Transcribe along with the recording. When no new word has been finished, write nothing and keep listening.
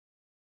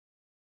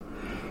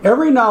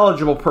Every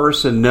knowledgeable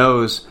person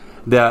knows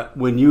that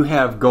when you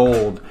have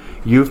gold,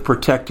 you've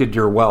protected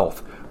your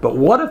wealth. But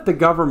what if the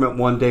government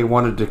one day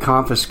wanted to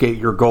confiscate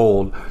your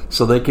gold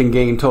so they can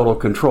gain total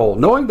control,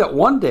 knowing that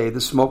one day the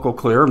smoke will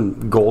clear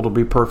and gold will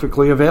be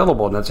perfectly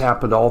available, and that's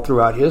happened all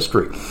throughout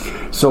history.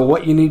 So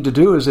what you need to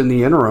do is, in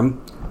the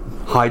interim,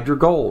 hide your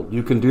gold.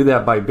 You can do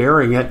that by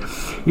burying it.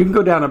 You can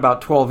go down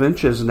about 12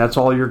 inches, and that's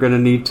all you're going to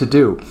need to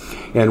do.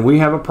 And we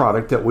have a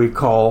product that we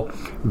call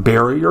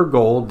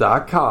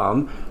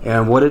buryyourgold.com,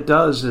 and what it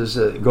does is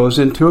it goes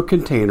into a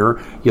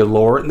container. You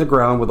lower it in the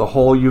ground with a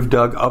hole you've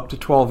dug up to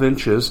 12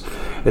 inches.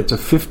 It's a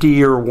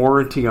 50-year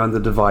warranty on the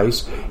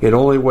device. It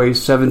only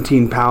weighs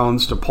 17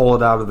 pounds to pull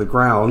it out of the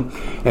ground,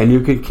 and you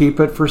can keep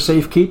it for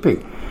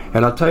safekeeping.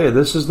 And I'll tell you,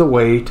 this is the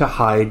way to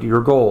hide your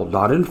gold,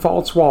 not in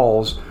false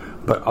walls,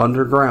 but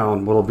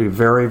underground. Will be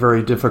very,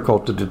 very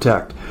difficult to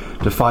detect.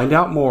 To find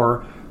out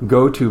more,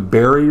 go to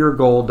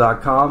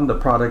buryyourgold.com. The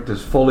product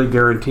is fully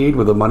guaranteed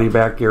with a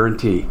money-back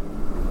guarantee.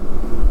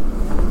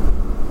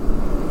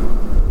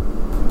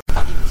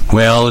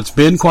 Well, it's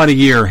been quite a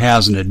year,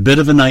 hasn't it? Bit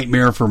of a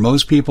nightmare for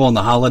most people, and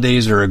the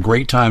holidays are a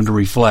great time to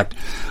reflect,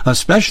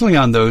 especially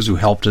on those who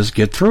helped us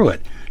get through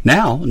it.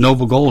 Now,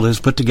 Noble Gold has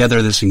put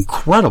together this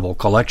incredible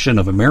collection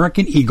of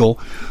American Eagle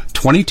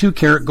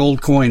 22-karat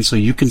gold coins, so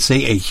you can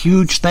say a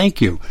huge thank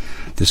you.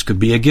 This could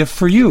be a gift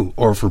for you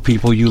or for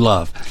people you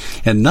love.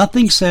 And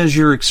nothing says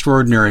you're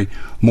extraordinary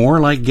more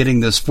like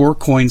getting this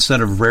 4-coin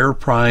set of rare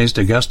prized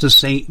Augusta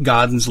St.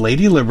 Gaudens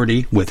Lady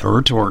Liberty with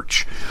her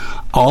torch.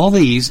 All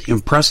these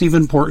impressive,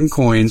 important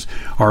coins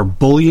are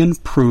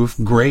bullion-proof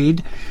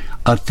grade,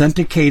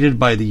 authenticated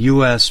by the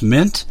U.S.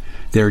 Mint.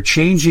 They're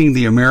changing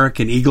the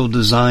American Eagle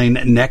design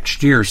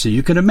next year, so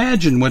you can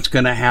imagine what's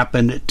going to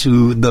happen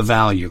to the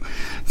value.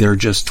 There are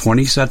just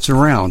 20 sets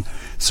around,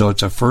 so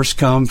it's a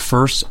first-come,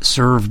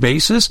 first-served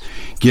basis.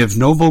 Give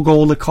Noble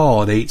Gold a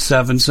call at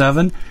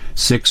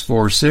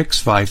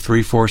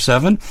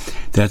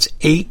 877-646-5347. That's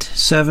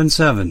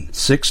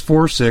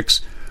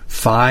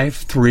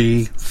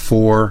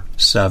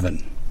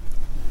 877-646-5347.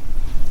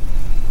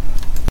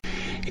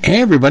 Hey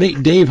everybody,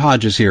 Dave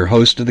Hodges here,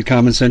 host of the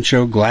Common Sense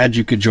Show. Glad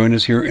you could join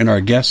us here in our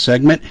guest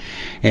segment.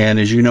 And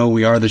as you know,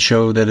 we are the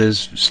show that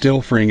is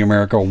still freeing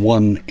America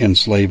one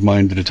enslaved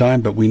mind at a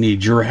time, but we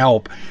need your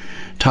help.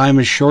 Time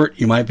is short.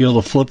 You might be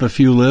able to flip a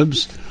few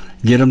libs,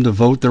 get them to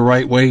vote the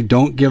right way.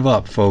 Don't give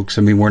up, folks.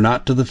 I mean, we're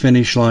not to the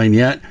finish line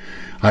yet.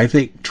 I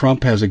think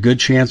Trump has a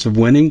good chance of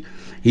winning,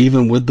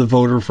 even with the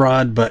voter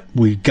fraud, but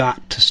we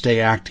got to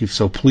stay active.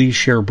 So please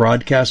share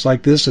broadcasts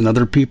like this and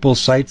other people's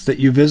sites that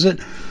you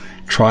visit.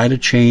 Try to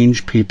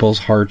change people's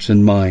hearts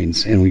and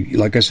minds. And we,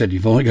 like I said,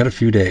 you've only got a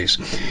few days.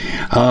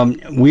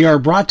 We are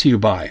brought to you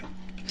by,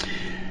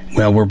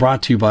 we're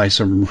brought to you by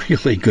some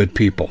really good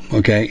people,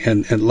 okay?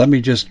 And let me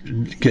just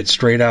get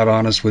straight out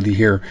honest with you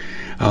here.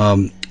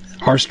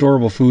 Our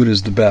storable food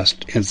is the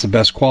best. It's the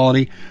best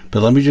quality.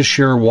 But let me just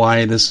share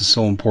why this is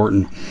so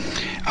important.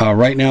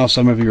 Right now,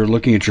 some of you are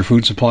looking at your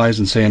food supplies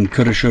and saying,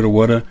 coulda, shoulda,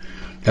 woulda.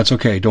 That's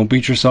okay. Don't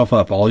beat yourself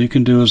up. All you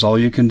can do is all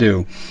you can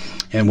do.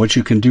 And what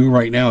you can do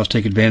right now is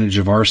take advantage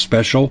of our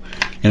special,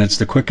 and it's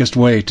the quickest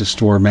way to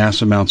store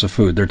mass amounts of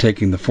food. They're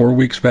taking the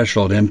 4-week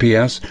special at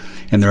MPS,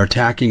 and they're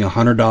attacking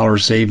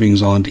 $100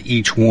 savings onto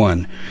each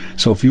one.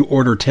 So if you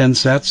order 10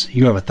 sets,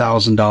 you have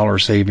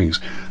 $1,000 savings.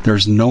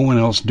 There's no one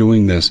else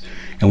doing this,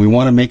 and we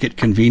want to make it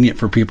convenient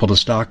for people to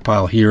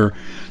stockpile here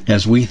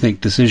as we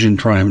think decision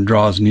time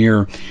draws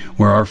near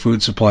where our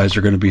food supplies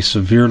are going to be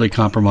severely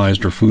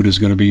compromised or food is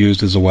going to be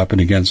used as a weapon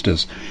against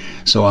us.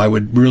 So I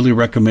would really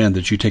recommend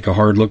that you take a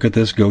hard look at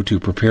this. Go to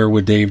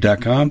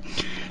preparewithdave.com.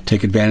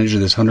 Take advantage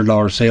of this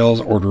 $100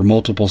 sales. Order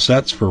multiple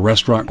sets for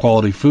restaurant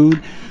quality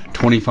food.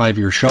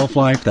 25-year shelf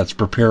life. That's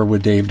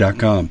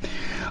preparewithdave.com.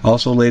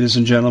 Also, ladies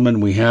and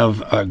gentlemen, we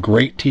have a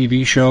great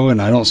TV show,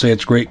 and I don't say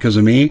it's great because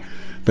of me,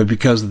 but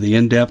because of the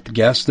in-depth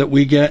guests that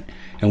we get.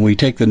 And we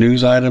take the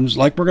news items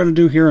like we're going to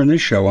do here on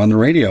this show on the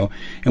radio,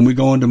 and we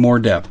go into more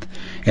depth.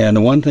 And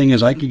the one thing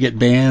is I could get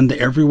banned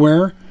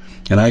everywhere,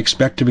 and I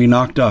expect to be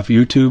knocked off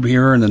YouTube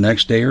here in the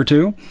next day or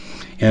two.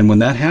 And when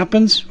that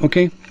happens,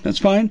 okay, that's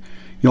fine.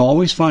 You'll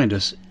always find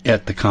us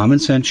at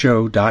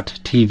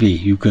thecommonsenseshow.tv.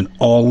 You can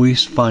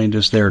always find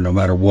us there. No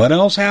matter what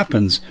else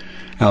happens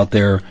out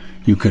there,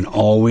 you can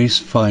always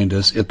find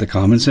us at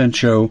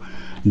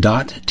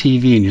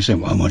thecommonsenseshow.tv. And you say,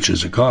 well, how much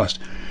does it cost?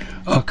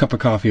 A cup of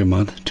coffee a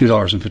month,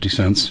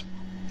 $2.50.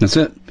 That's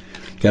it.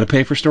 Got to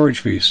pay for storage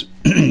fees.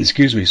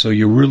 Excuse me. So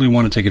you really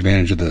want to take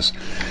advantage of this.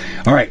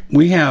 All right.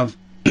 We have,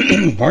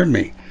 pardon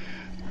me,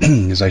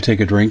 as I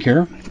take a drink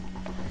here.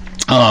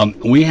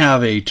 We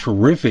have a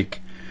terrific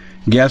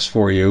guest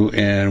for you,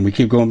 and we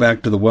keep going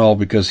back to the well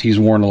because he's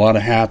worn a lot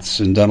of hats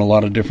and done a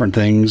lot of different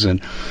things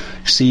and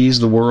sees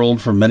the world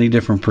from many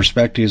different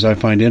perspectives I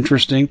find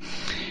interesting.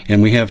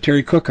 And we have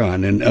Terry Cook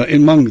on, and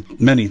among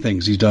many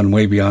things he's done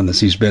way beyond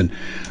this. He's been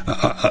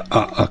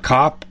a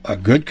cop, a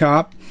good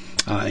cop.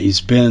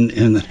 He's been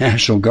in the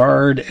National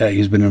Guard.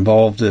 He's been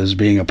involved as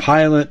being a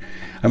pilot.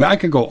 I mean, I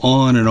could go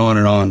on and on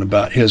and on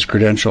about his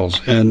credentials,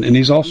 and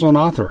he's also an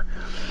author.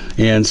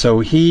 And so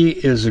he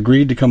has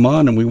agreed to come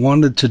on, and we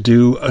wanted to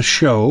do a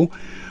show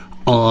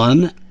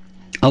on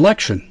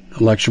election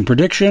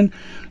prediction,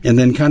 and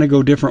then kind of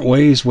go different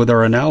ways with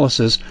our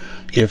analysis.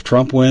 If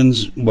Trump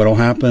wins, what'll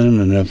happen,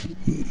 and if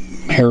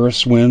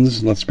Harris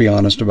wins, let's be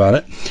honest about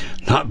it,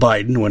 not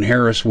Biden, when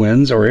Harris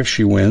wins, or if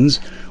she wins,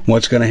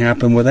 what's going to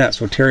happen with that?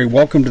 So Terry,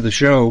 welcome to the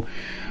show.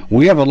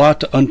 We have a lot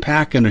to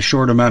unpack in a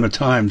short amount of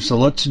time, so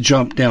let's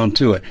jump down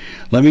to it.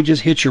 Let me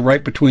just hit you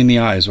right between the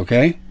eyes,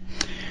 okay?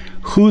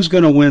 Who's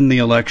going to win the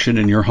election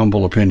in your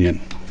humble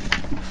opinion?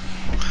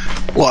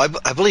 Well,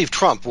 I believe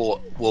Trump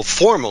will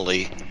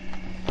formally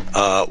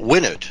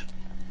win it,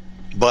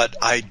 but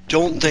I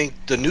don't think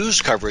the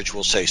news coverage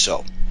will say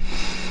so.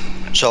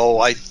 So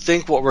I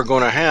think what we're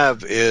going to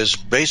have is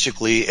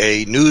basically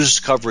a news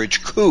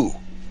coverage coup,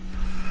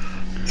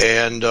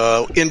 and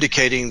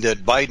indicating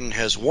that Biden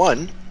has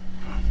won,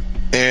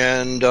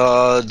 and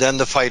then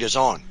the fight is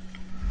on.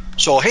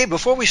 So, hey,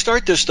 before we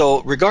start this,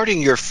 though,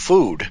 regarding your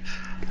food,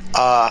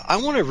 I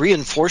want to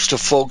reinforce to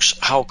folks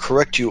how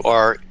correct you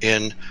are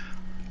in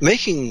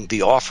making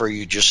the offer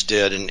you just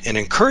did, and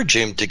encourage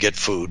him to get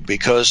food,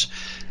 because,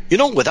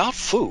 without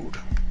food,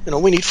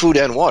 we need food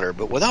and water,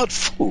 but without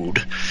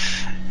food,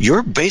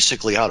 you're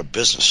basically out of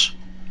business.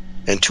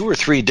 In 2 or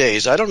 3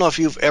 days, I don't know if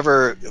you've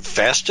ever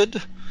fasted,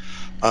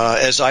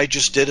 as I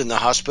just did in the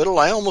hospital.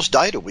 I almost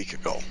died a week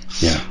ago.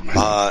 Yeah.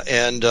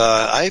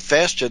 I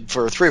fasted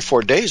for 3 or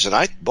 4 days, and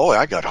I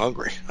got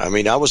hungry. I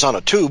mean, I was on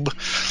a tube,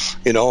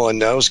 and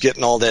I was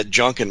getting all that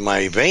junk in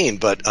my vein.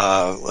 But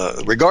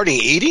regarding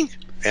eating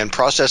and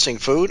processing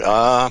food,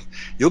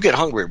 you'll get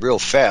hungry real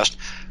fast.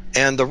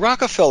 And the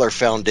Rockefeller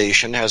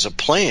Foundation has a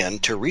plan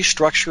to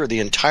restructure the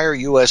entire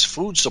U.S.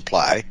 food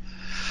supply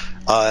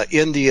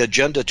in the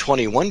Agenda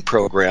 21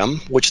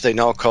 program, which they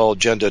now call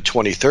Agenda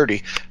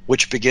 2030,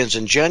 which begins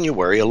in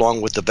January,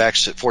 along with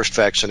the forced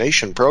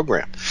vaccination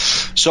program.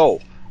 So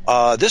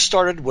this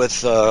started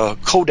with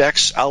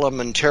Codex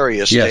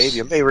Alimentarius, yes. Dave.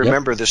 You may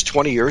remember this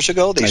 20 years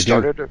ago. They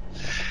started it.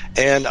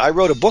 And I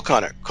wrote a book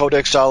on it,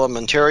 Codex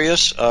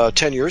Alimentarius,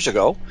 10 years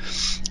ago.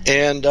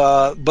 And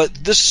but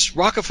this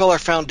Rockefeller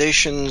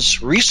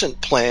Foundation's recent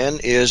plan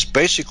is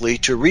basically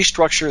to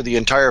restructure the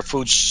entire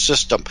food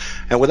system.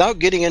 And without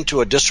getting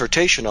into a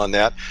dissertation on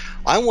that,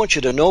 I want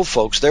you to know,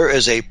 folks, there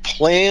is a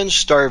planned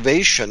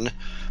starvation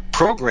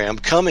program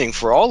coming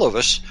for all of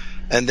us,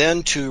 and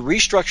then to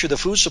restructure the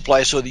food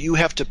supply so that you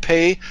have to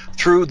pay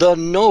through the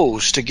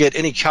nose to get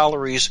any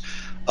calories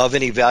of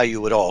any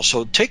value at all.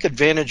 So take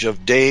advantage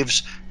of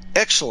Dave's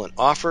excellent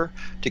offer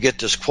to get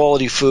this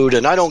quality food.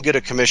 And I don't get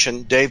a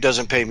commission. Dave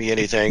doesn't pay me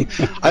anything.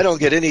 I don't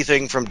get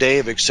anything from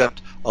Dave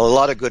except a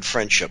lot of good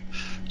friendship.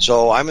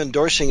 So I'm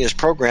endorsing his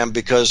program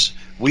because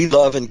we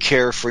love and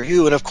care for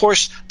you. And, of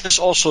course, this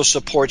also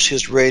supports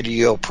his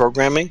radio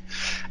programming,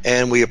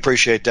 and we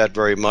appreciate that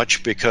very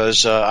much,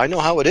 because I know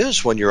how it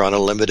is when you're on a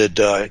limited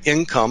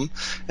income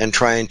and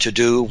trying to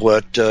do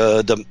what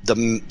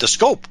the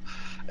scope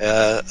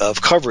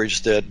of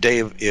coverage that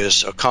Dave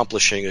is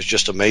accomplishing is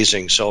just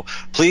amazing. So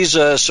please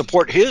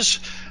support his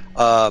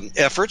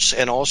efforts,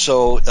 and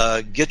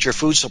also get your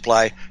food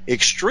supply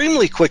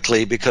extremely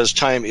quickly, because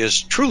time is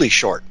truly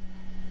short.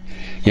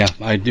 Yeah,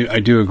 I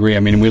do agree. I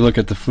mean, we look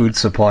at the food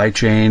supply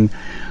chain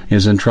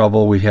is in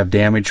trouble. We have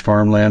damaged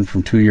farmland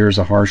from 2 years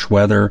of harsh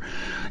weather,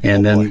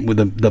 and then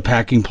with the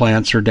packing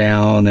plants are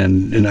down,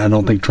 and I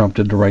don't think Trump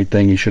did the right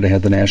thing. He should have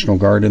had the National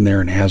Guard in there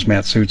and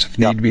hazmat suits if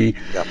need be.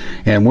 Yep.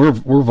 And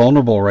we're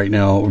vulnerable right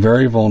now,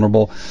 very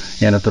vulnerable.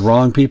 And if the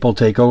wrong people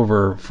take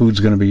over,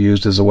 food's going to be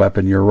used as a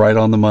weapon. You're right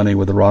on the money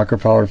with the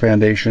Rockefeller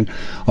Foundation.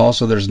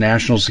 Also, there's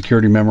National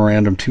Security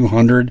Memorandum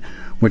 200,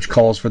 which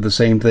calls for the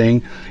same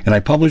thing. And I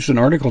published an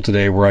article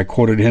today where I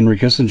quoted Henry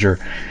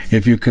Kissinger.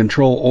 If you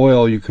control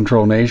oil, you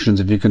control nations.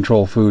 If you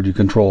control food, you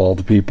control all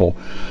the people.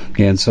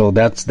 And so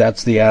that's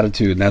the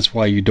attitude, and that's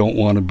why you don't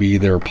want to be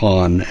their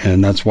pawn.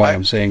 And that's why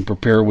I'm saying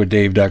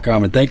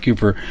preparewithdave.com. And thank you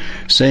for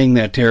saying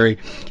that, Terry.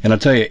 And I'll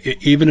tell you,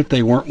 even if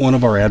they weren't one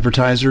of our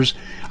advertisers,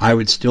 I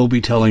would still be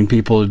telling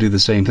people to do the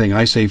same thing.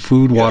 I say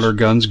food, water,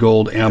 guns,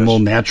 gold, ammo,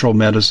 natural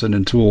medicine,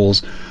 and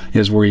tools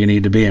is where you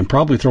need to be. And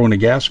probably throwing a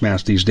gas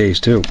mask these days,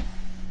 too.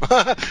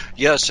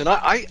 Yes, and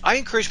I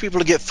encourage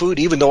people to get food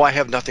even though I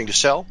have nothing to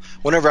sell.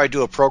 Whenever I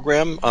do a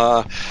program,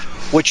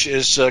 which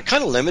is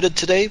kind of limited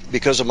today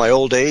because of my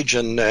old age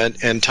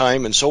and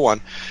time and so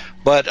on,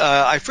 but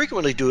I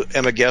frequently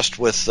am a guest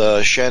with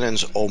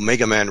Shannon's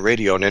Omega Man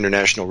Radio and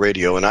International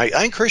Radio, and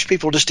I encourage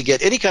people just to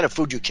get any kind of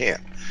food you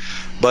can,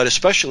 but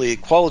especially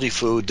quality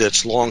food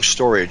that's long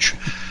storage,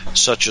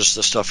 such as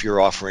the stuff you're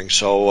offering.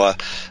 So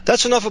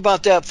that's enough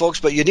about that, folks,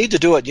 but you need to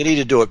do it. You need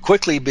to do it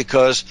quickly,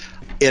 because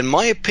in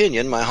my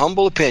opinion, my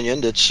humble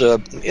opinion, it's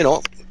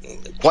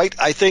quite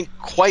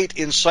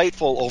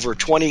insightful over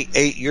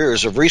 28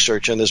 years of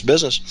research in this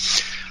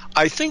business.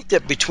 I think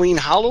that between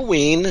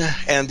Halloween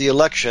and the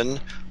election,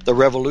 the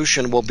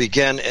revolution will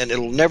begin, and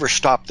it'll never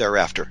stop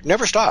thereafter.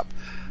 Never stop.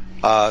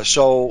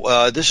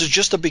 So this is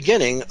just the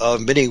beginning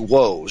of many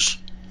woes.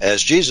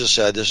 As Jesus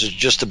said, this is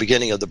just the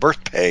beginning of the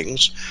birth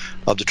pangs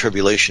of the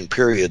tribulation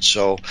period.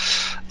 So,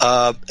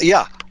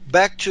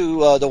 back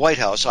to the White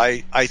House.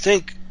 I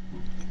think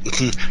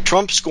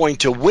Trump's going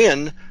to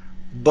win,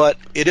 but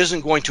it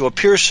isn't going to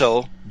appear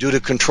so due to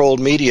controlled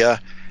media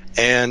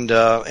and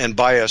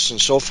bias and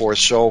so forth.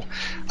 So,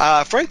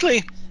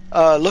 frankly,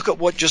 look at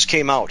what just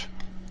came out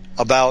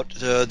about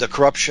the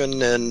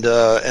corruption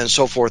and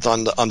so forth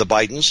on the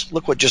Bidens.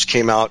 Look what just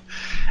came out,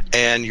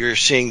 and you're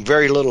seeing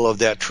very little of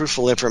that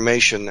truthful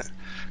information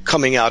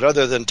coming out,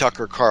 other than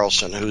Tucker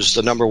Carlson, who's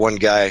the number one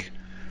guy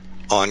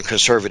on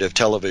conservative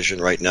television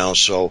right now.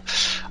 So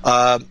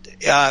now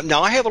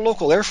I have a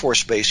local Air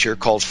Force base here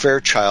called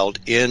Fairchild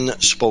in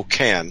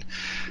Spokane,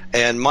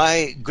 and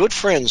my good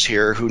friends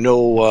here who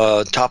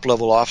know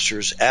top-level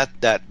officers at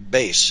that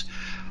base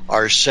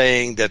are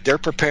saying that they're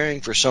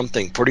preparing for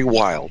something pretty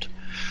wild.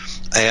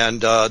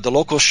 And the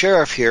local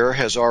sheriff here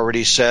has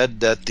already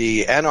said that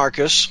the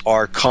anarchists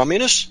are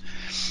communists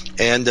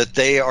and that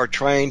they are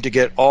trying to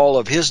get all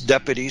of his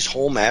deputies'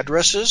 home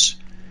addresses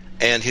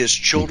and his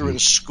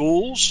children's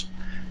schools.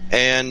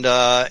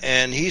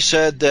 And he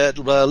said that,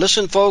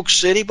 listen,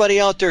 folks, anybody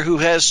out there who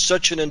has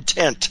such an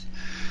intent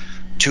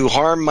to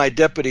harm my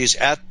deputies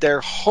at their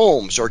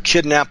homes or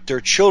kidnap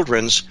their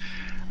children's,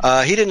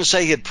 he didn't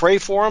say he'd pray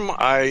for them.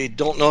 I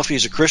don't know if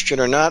he's a Christian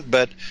or not,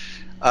 but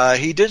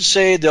he did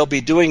say they'll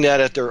be doing that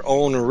at their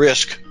own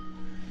risk,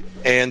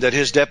 and that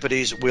his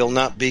deputies will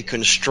not be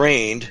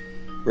constrained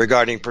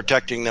regarding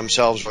protecting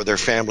themselves or their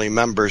family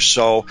members.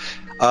 So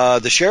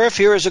the sheriff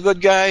here is a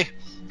good guy,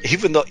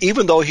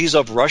 even though he's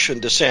of Russian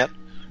descent,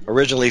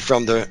 originally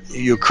from the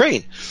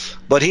Ukraine.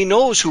 But he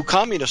knows who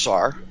communists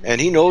are, and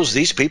he knows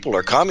these people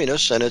are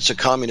communists, and it's a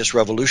communist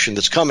revolution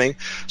that's coming.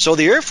 So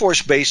the Air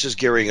Force Base is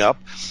gearing up.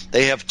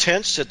 They have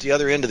tents at the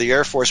other end of the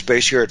Air Force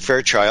Base here at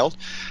Fairchild.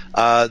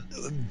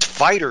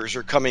 Fighters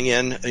are coming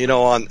in,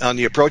 on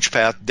the approach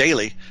path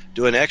daily,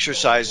 doing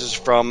exercises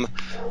from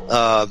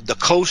the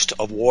coast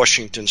of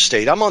Washington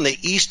State. I'm on the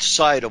east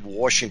side of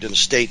Washington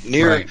State,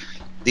 near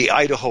the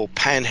Idaho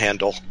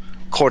Panhandle,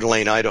 Coeur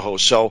d'Alene, Idaho.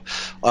 So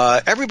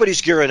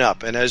everybody's gearing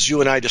up. And as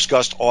you and I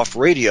discussed off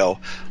radio,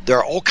 there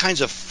are all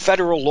kinds of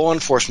federal law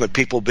enforcement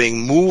people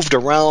being moved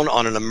around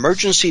on an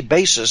emergency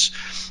basis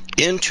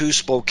into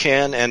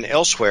Spokane and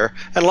elsewhere,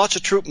 and lots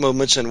of troop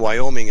movements in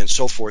Wyoming and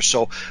so forth.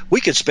 So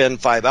we could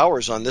spend 5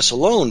 hours on this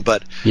alone.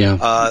 But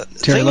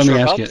Terry, let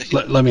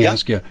me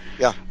ask you.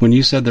 Yeah. When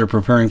you said they're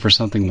preparing for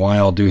something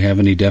wild, do you have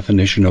any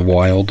definition of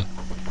wild?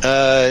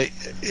 I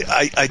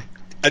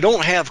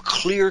don't have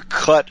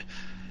clear-cut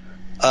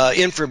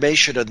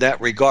information in that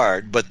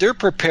regard, but they're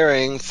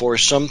preparing for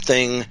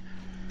something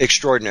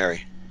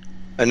extraordinary,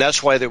 and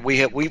that's why that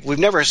we've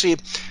never seen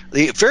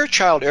the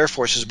Fairchild Air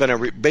Force has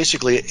been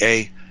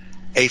basically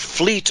a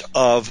fleet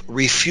of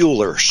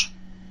refuelers,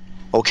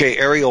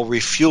 aerial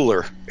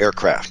refueler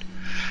aircraft.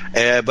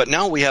 But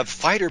now we have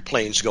fighter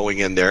planes going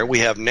in there. We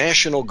have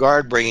National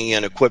Guard bringing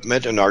in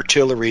equipment and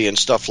artillery and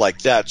stuff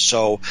like that.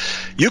 So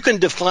you can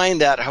define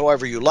that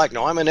however you like.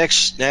 Now, I'm an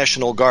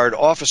ex-National Guard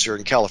officer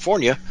in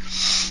California,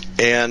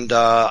 and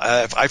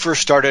I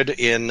first started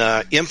in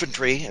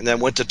infantry and then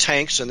went to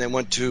tanks and then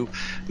went to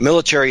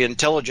military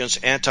intelligence,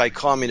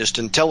 anti-communist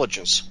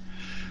intelligence.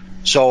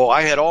 So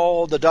I had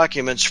all the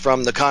documents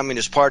from the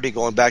Communist Party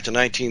going back to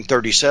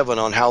 1937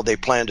 on how they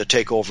planned to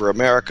take over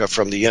America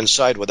from the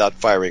inside without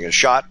firing a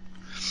shot.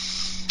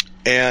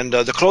 And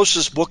the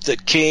closest book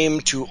that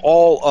came to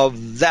all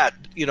of that,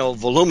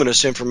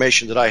 voluminous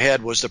information that I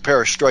had was the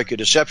Perestroika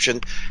Deception.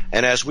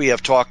 And as we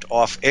have talked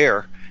off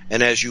air,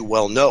 and as you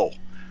well know,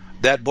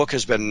 that book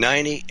has been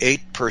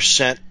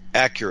 98%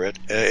 accurate.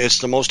 It's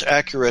the most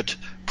accurate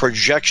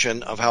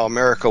projection of how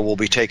America will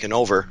be taken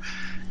over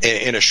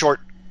in a short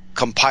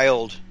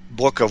compiled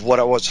book of what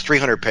it was,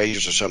 300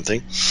 pages or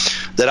something,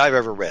 that I've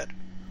ever read.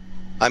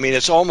 I mean,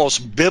 it's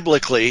almost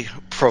biblically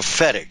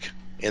prophetic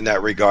in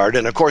that regard.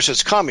 And of course,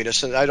 it's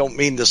communist, and I don't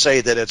mean to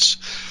say that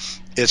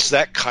it's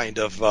that kind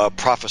of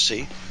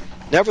prophecy.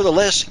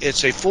 Nevertheless,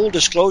 it's a full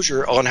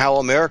disclosure on how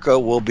America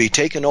will be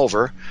taken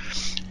over.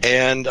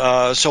 And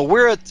so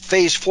we're at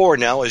phase 4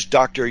 now, as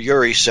Dr.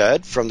 Yuri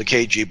said, from the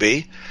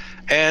KGB,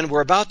 and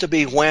we're about to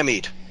be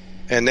whammied.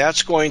 And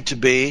that's going to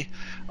be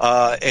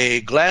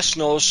a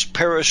glasnost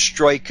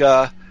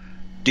perestroika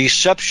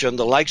deception,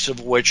 the likes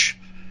of which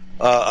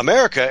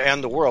America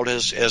and the world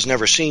has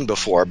never seen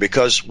before.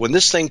 Because when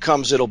this thing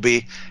comes, it'll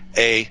be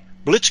a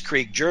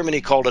blitzkrieg. Germany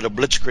called it a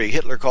blitzkrieg.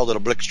 Hitler called it a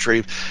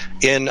blitzkrieg.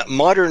 In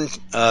modern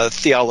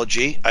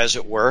theology, as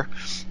it were,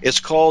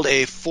 it's called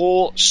a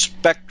full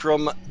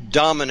spectrum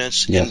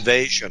dominance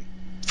invasion.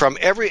 From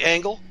every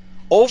angle,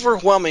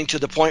 overwhelming to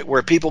the point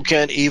where people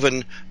can't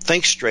even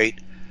think straight.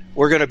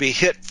 We're going to be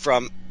hit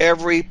from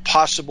every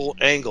possible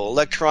angle,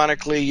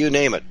 electronically, you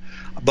name it.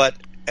 But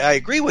I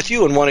agree with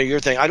you in one of your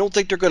things. I don't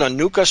think they're going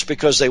to nuke us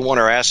because they want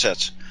our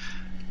assets.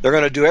 They're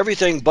going to do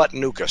everything but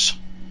nuke us.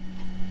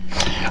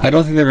 I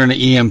don't think they're going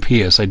to EMP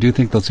us. I do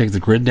think they'll take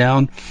the grid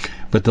down,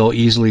 but they'll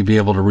easily be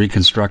able to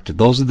reconstruct it.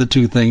 Those are the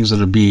two things that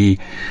will be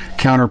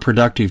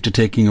counterproductive to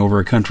taking over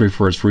a country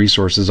for its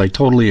resources. I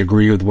totally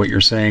agree with what you're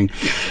saying.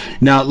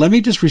 Now, let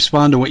me just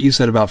respond to what you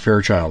said about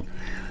Fairchild.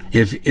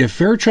 If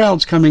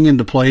Fairchild's coming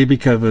into play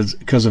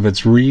because of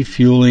its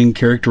refueling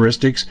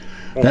characteristics,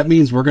 that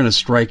means we're going to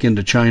strike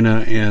into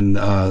China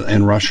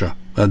and Russia.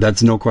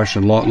 That's no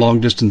question. Long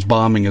distance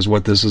bombing is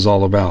what this is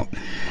all about.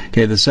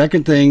 Okay, the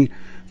second thing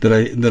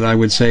that I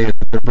would say is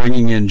they're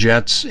bringing in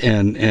jets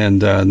and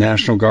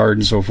National Guard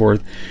and so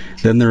forth.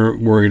 Then they're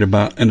worried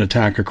about an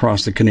attack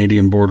across the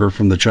Canadian border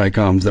from the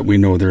Chi-Coms that we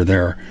know they're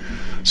there.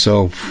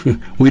 So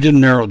we didn't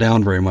narrow it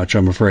down very much,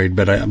 I'm afraid,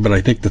 but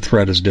I think the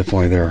threat is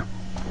definitely there.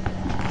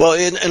 Well,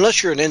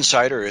 unless you're an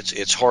insider,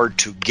 it's hard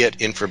to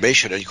get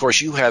information. And of course,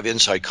 you have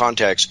inside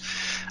contacts,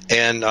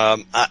 and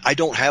I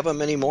don't have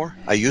them anymore.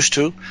 I used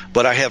to,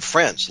 but I have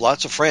friends,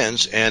 lots of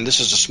friends, and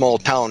this is a small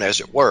town, as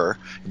it were,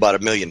 about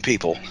 1 million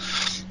people.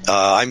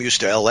 I'm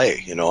used to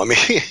L.A.,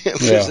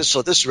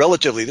 so this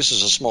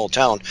is a small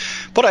town,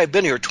 but I've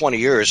been here 20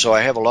 years, so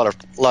I have a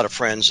lot of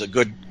friends,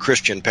 good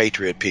Christian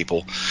patriot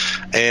people,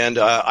 and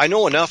I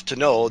know enough to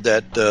know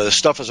that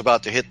stuff is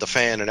about to hit the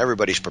fan, and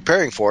everybody's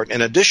preparing for it.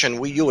 In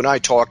addition, you and I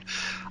talked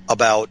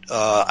about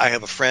I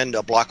have a friend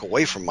a block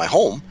away from my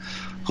home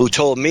who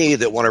told me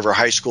that one of her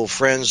high school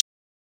friends.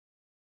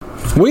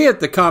 We at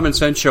the Common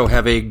Sense Show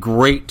have a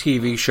great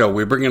TV show.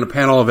 We bring in a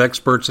panel of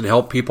experts and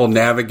help people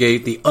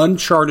navigate the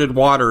uncharted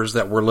waters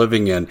that we're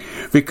living in.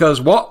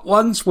 Because what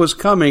once was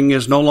coming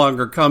is no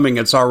longer coming.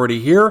 It's already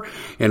here,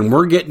 and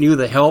we're getting you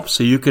the help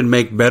so you can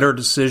make better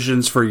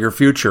decisions for your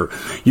future.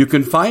 You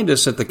can find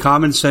us at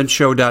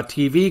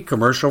thecommonsenseshow.tv,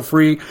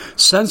 commercial-free,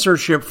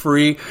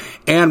 censorship-free,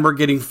 and we're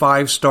getting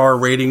 5-star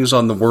ratings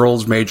on the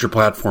world's major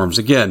platforms.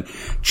 Again,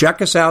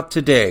 check us out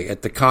today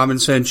at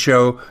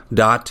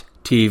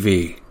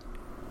thecommonsenseshow.tv.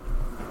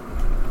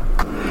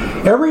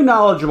 Every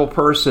knowledgeable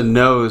person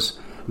knows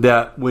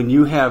that when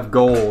you have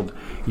gold,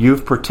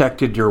 you've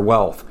protected your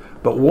wealth.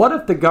 But what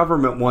if the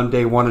government one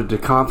day wanted to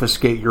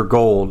confiscate your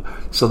gold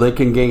so they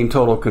can gain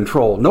total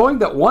control, knowing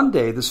that one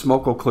day the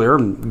smoke will clear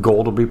and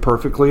gold will be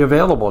perfectly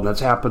available, and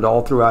that's happened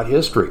all throughout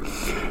history.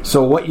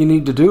 So what you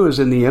need to do is,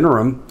 in the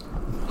interim,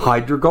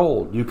 hide your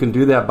gold. You can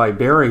do that by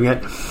burying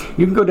it.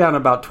 You can go down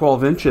about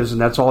 12 inches, and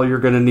that's all you're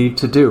going to need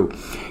to do.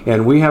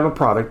 And we have a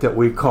product that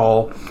we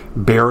call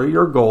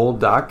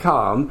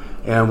buryyourgold.com,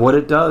 and what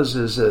it does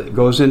is it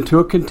goes into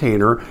a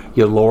container.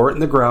 You lower it in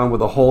the ground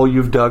with a hole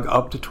you've dug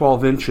up to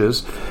 12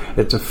 inches.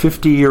 It's a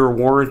 50-year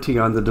warranty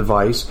on the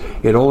device.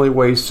 It only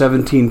weighs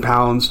 17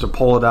 pounds to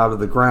pull it out of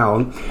the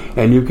ground,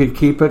 and you can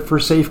keep it for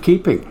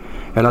safekeeping.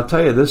 And I'll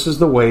tell you, this is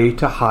the way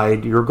to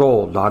hide your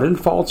gold, not in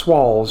false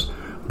walls,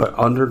 but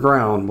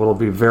underground. Will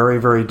be very,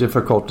 very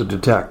difficult to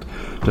detect.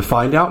 To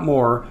find out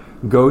more,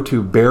 go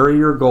to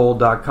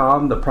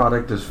buryyourgold.com. The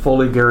product is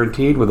fully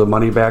guaranteed with a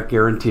money-back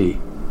guarantee.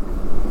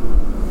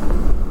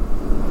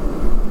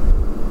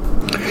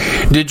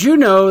 Did you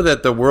know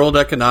that the World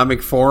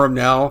Economic Forum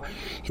now,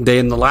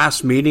 in the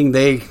last meeting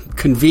they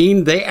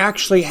convened, they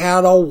actually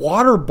had a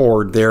water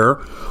board there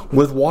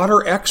with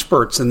water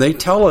experts, and they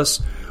tell us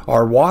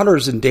our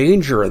water's in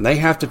danger and they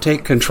have to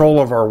take control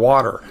of our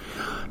water.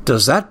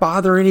 Does that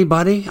bother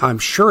anybody? I'm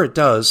sure it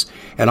does.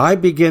 And I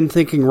begin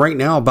thinking right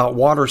now about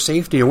water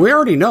safety. And we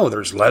already know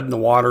there's lead in the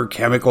water,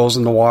 chemicals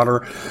in the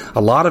water.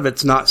 A lot of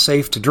it's not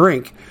safe to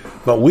drink.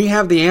 But we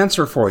have the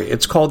answer for you.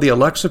 It's called the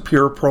Alexa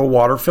Pure Pro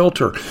Water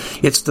Filter.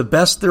 It's the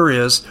best there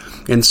is,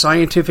 and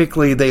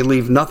scientifically they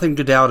leave nothing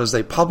to doubt as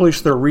they publish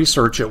their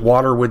research at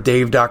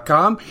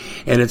waterwithdave.com,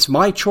 and it's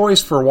my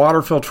choice for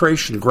water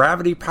filtration.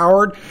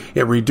 Gravity-powered,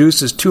 it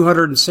reduces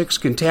 206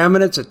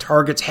 contaminants, it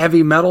targets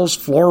heavy metals,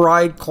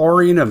 fluoride,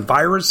 chlorine, and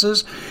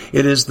viruses.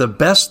 It is the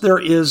best there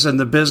is in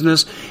the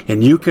business,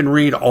 and you can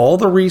read all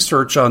the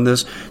research on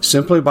this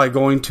simply by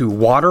going to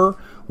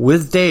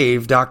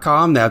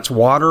waterwithdave.com. That's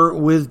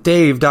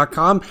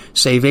waterwithdave.com.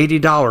 Save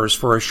 $80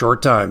 for a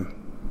short time.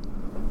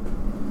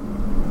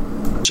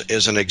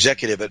 Is an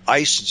executive at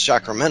ICE in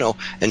Sacramento,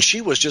 and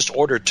she was just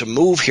ordered to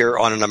move here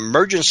on an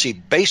emergency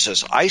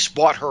basis. ICE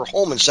bought her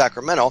home in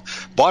Sacramento,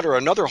 bought her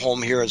another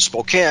home here in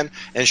Spokane,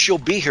 and she'll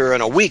be here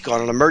in a week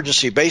on an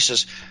emergency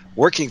basis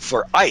working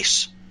for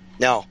ICE.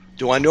 Now,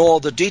 do I know all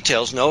the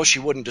details? No, she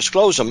wouldn't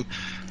disclose them,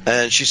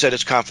 and she said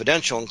it's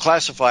confidential and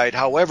classified.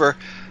 However,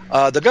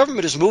 the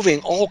government is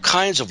moving all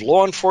kinds of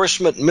law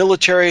enforcement,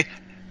 military.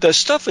 The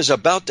stuff is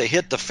about to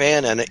hit the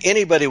fan, and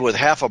anybody with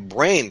half a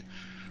brain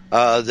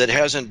that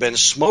hasn't been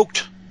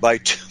smoked by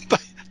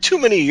too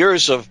many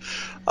years of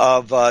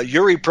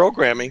URI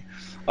programming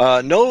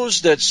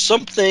knows that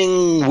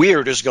something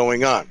weird is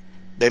going on.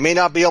 They may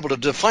not be able to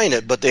define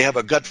it, but they have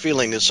a gut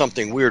feeling that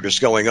something weird is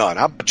going on.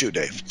 How about you,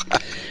 Dave?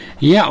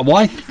 Yeah,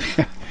 well,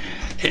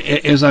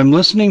 as I'm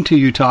listening to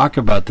you talk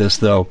about this,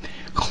 though,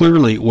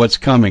 clearly what's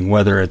coming,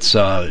 whether it's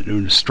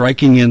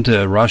striking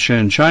into Russia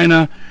and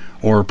China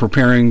or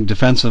preparing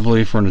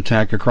defensively for an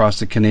attack across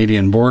the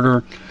Canadian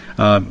border,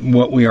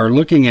 what we are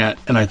looking at,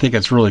 and I think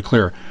it's really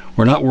clear,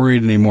 We're not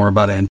worried anymore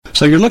about it.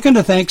 So you're looking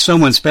to thank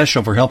someone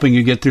special for helping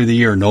you get through the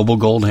year. Noble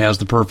Gold has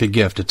the perfect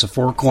gift. It's a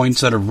 4-coin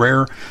set of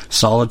rare,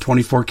 solid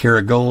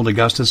 24-karat gold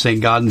Augusta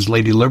St. Gaudens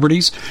Lady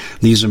Liberties.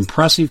 These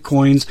impressive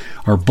coins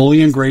are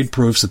bullion-grade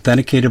proofs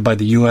authenticated by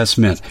the U.S.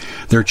 Mint.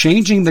 They're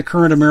changing the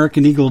current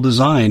American Eagle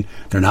design.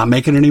 They're not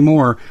making any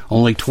more.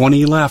 Only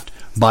 20 left.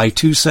 Buy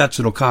 2 sets.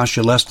 It'll cost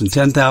you less than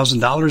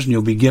 $10,000, and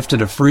you'll be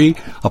gifted a free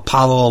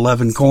Apollo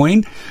 11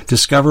 coin.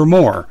 Discover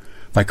more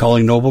by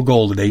calling Noble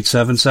Gold at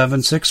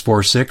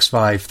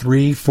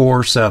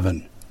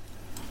 877-646-5347.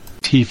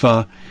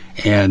 Tifa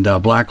and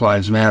Black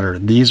Lives Matter.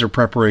 These are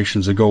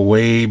preparations that go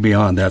way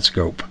beyond that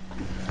scope.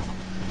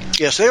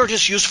 Yes, they are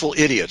just useful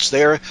idiots.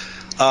 They're,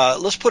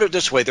 let's put it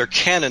this way, they're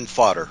cannon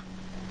fodder.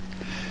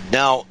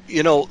 Now,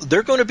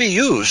 they're going to be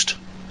used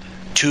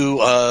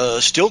to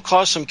still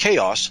cause some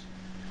chaos,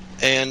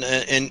 and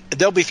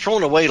they'll be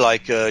thrown away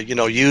like,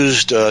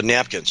 used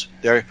napkins.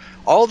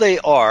 All they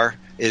are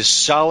is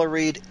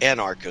salaried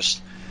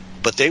anarchists,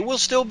 but they will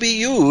still be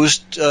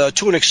used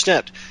to an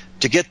extent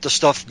to get the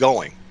stuff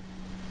going.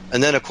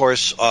 And then, of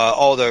course,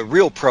 all the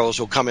real pros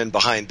will come in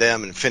behind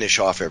them and finish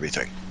off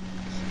everything.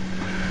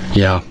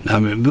 Yeah, I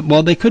mean,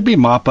 well, they could be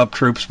mop-up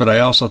troops, but I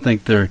also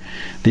think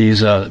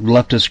these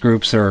leftist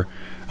groups are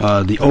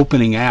the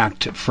opening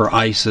act for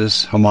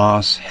ISIS,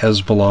 Hamas,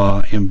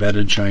 Hezbollah,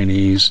 embedded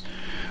Chinese.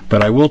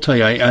 But I will tell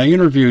you, I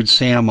interviewed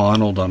Sam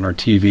Arnold on our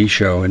TV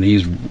show, and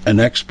he's an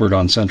expert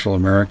on Central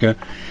America.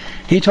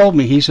 He told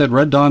me, he said,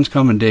 Red Dawn's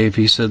coming, Dave.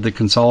 He said the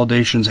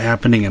consolidation's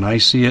happening, and I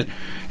see it.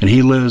 And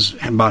he lives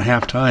about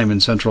half time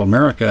in Central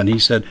America, and he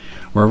said,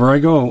 wherever I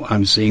go,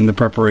 I'm seeing the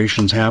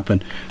preparations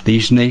happen.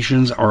 These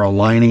nations are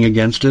aligning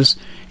against us,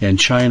 and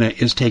China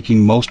is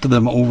taking most of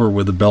them over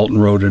with the Belt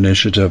and Road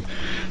Initiative.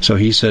 So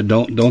he said,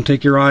 don't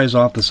take your eyes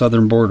off the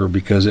southern border,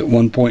 because at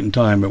one point in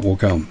time it will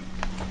come.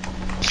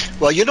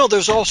 Well,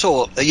 there's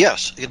also,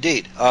 yes,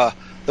 indeed.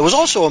 There was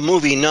also a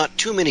movie not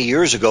too many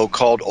years ago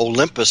called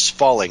Olympus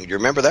Falling. Do you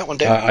remember that one,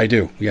 Dave? I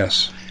do,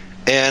 yes.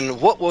 And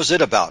what was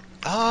it about?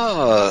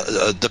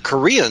 The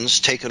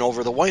Koreans taking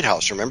over the White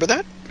House. Remember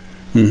that?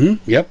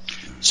 Mm-hmm, yep.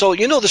 So,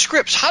 the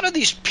scripts. How do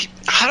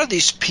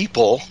these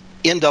people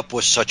end up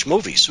with such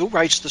movies? Who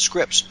writes the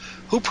scripts?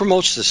 Who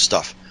promotes this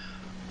stuff?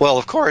 Well,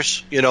 of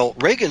course,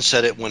 Reagan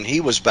said it when he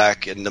was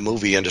back in the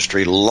movie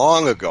industry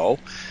long ago.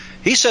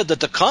 He said that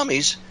the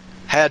commies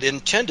had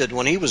intended,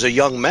 when he was a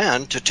young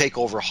man, to take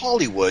over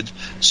Hollywood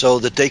so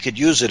that they could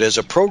use it as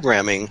a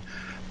programming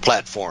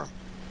platform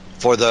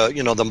for the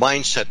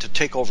mindset to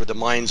take over the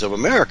minds of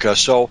America.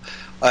 So,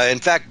 in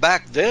fact,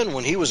 back then,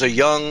 when he was a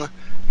young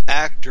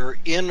actor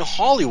in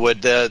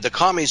Hollywood, the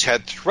commies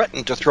had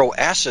threatened to throw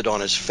acid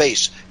on his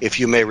face, if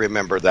you may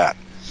remember that.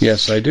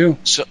 Yes, I do.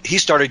 So he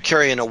started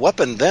carrying a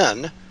weapon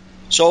then.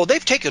 So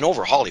they've taken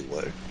over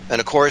Hollywood. And,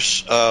 of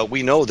course,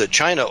 we know that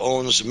China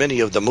owns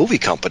many of the movie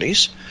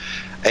companies.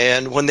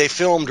 And when they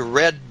filmed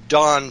Red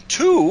Dawn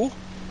 2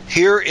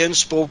 here in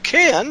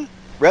Spokane,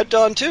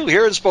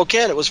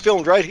 it was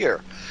filmed right here.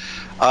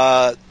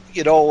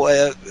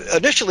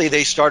 Initially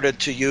they started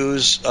to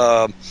use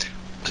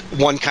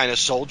one kind of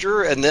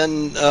soldier, and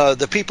then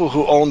the people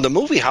who owned the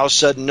movie house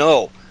said,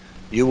 no,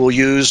 you will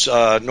use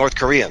North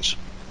Koreans.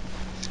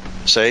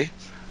 See?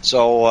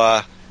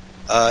 So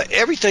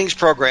everything's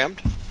programmed.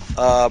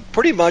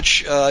 Pretty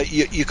much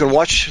you can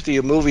watch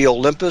the movie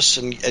Olympus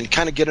and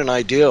kind of get an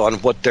idea on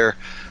what their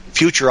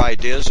future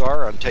ideas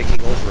are on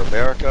taking over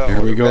America. Here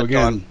we go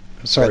again.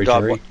 Sorry,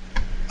 Terry.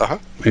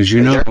 As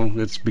you know,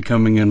 it's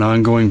becoming an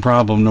ongoing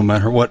problem no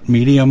matter what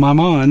medium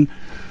I'm on.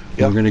 Yep.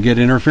 We're going to get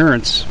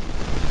interference.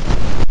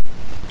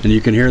 And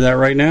you can hear that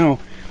right now.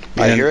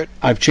 I hear it.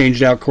 I've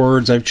changed out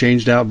cords. I've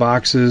changed out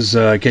boxes.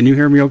 Can you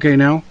hear me okay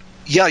now?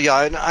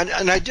 Yeah,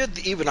 and I did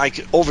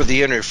over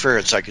the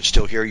interference, I could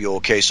still hear you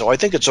okay. So I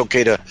think it's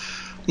okay to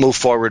move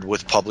forward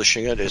with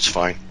publishing it. It's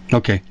fine.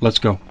 Okay, let's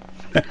go.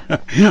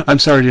 I'm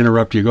sorry to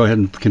interrupt you. Go ahead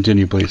and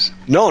continue, please.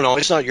 No,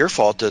 it's not your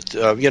fault. That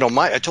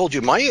I told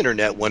you my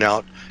internet went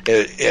out,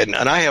 and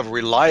I have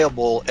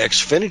reliable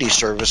Xfinity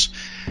service,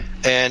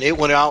 and it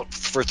went out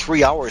for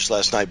 3 hours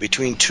last night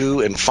between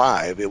 2 and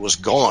 5. It was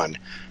gone.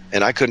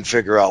 And I couldn't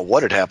figure out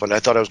what had happened. I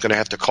thought I was going to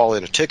have to call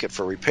in a ticket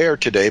for repair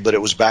today, but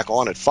it was back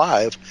on at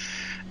 5.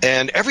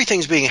 And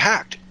everything's being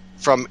hacked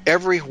from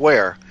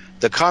everywhere.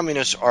 The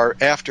communists are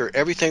after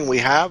everything we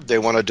have. They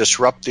want to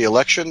disrupt the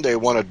election. They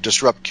want to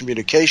disrupt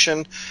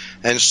communication.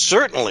 And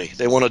certainly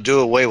they want to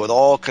do away with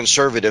all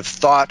conservative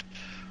thought,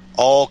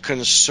 all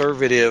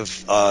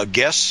conservative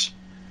guests,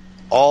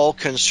 all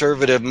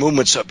conservative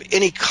movements of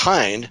any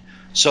kind,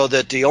 so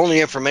that the only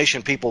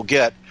information people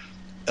get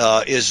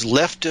is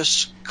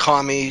leftist,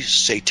 commie,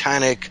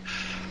 satanic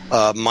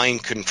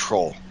mind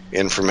control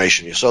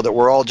information, so that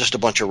we're all just a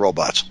bunch of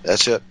robots.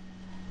 That's it.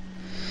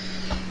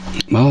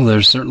 Well,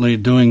 they're certainly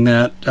doing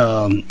that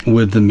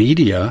with the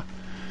media.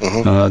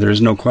 Mm-hmm.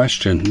 There's no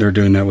question they're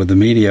doing that with the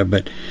media.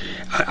 But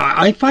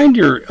I find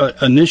your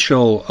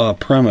initial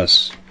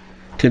premise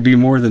to be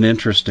more than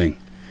interesting.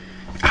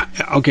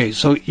 Okay,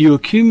 so you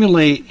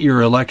accumulate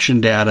your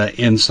election data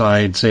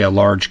inside, say, a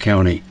large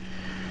county.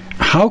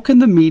 How can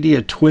the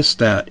media twist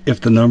that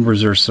if the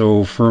numbers are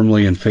so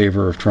firmly in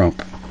favor of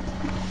Trump?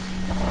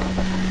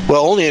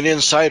 Well, only an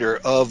insider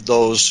of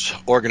those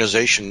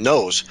organizations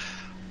knows,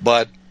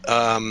 but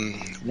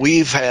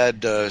we've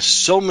had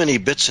so many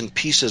bits and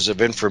pieces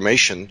of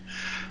information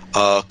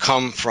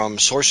come from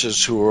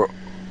sources who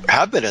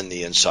have been in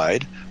the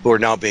inside, who are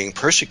now being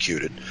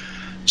persecuted,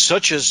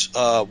 such as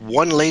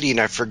one lady, and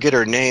I forget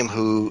her name,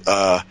 who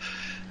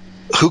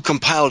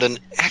compiled an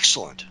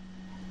excellent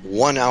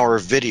 1-hour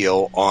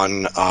video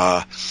on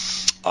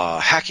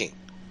hacking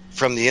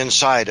from the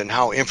inside and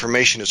how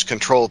information is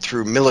controlled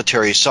through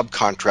military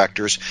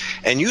subcontractors.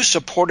 And you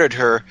supported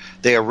her.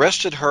 They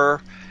arrested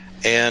her,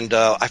 and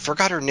I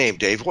forgot her name,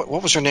 Dave. What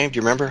was her name? Do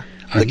you remember?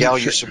 The gal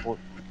you support?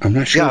 I'm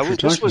not sure. Yeah,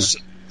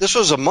 this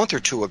was a month or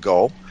two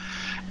ago,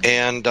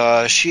 and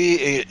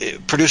she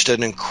produced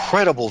an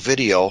incredible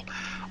video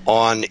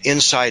on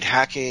inside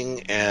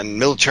hacking and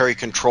military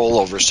control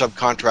over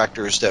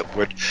subcontractors that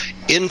would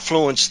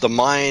influence the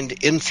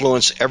mind,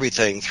 influence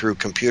everything through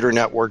computer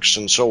networks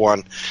and so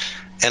on.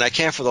 And I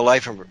can't for the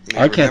life of me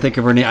I can't think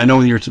of her name. I know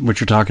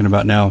what you're talking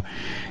about now,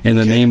 and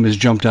the name has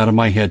jumped out of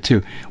my head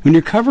too. When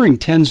you're covering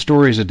 10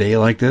 stories a day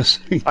like this,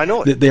 I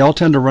know it. They all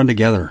tend to run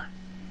together.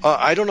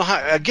 I don't know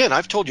how. Again,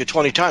 I've told you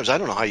 20 times. I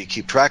don't know how you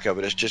keep track of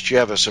it. It's just you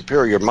have a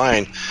superior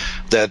mind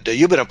that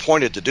you've been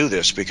appointed to do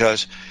this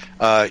because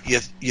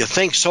you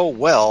think so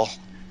well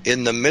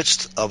in the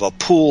midst of a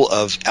pool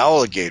of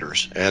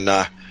alligators, and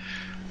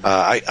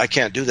I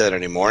can't do that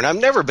anymore. And I've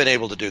never been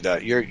able to do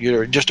that.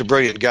 You're just a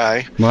brilliant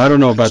guy. Well, I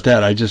don't know about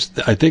that. I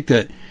think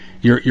that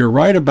you're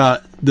right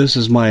about this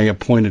is my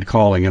appointed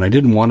calling, and I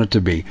didn't want it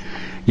to be.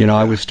 You know,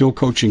 I was still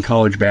coaching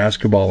college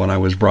basketball when I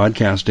was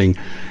broadcasting,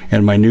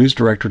 and my news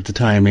director at the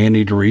time,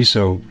 Andy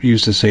DeRiso,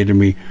 used to say to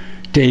me,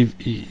 Dave,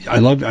 I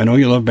know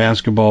you love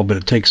basketball, but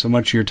it takes so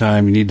much of your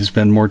time. You need to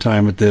spend more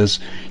time at this.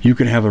 You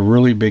can have a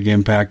really big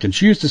impact. And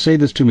she used to say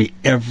this to me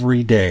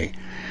every day.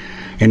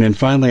 And then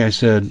finally I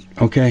said,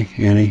 okay,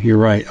 Annie, you're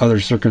right. Other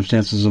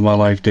circumstances of my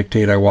life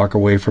dictate I walk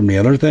away from the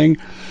other thing.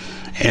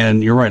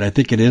 And you're right. I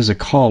think it is a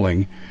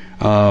calling.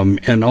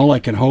 And all I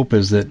can hope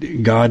is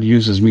that God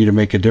uses me to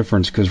make a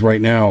difference, because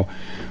right now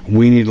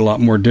we need a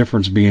lot more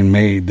difference being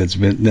made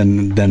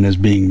than is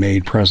being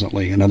made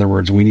presently. In other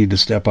words, we need to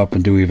step up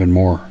and do even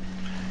more.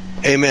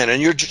 Amen.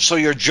 And you're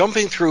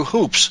jumping through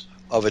hoops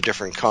of a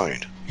different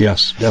kind.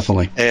 Yes,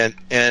 definitely.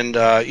 And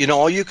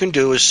all you can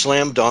do is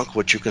slam dunk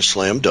what you can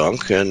slam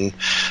dunk, and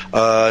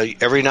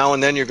every now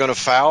and then you're going to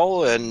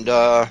foul. And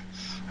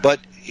but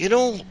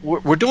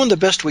we're doing the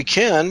best we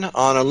can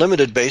on a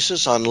limited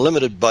basis, on a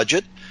limited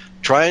budget,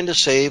 trying to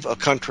save a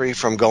country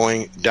from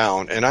going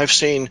down. And I've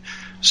seen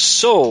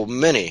so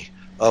many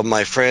of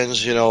my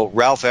friends,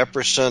 Ralph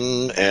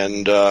Epperson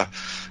and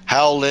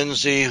Hal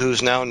Lindsey,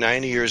 who's now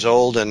 90 years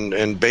old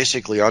and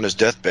basically on his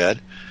deathbed,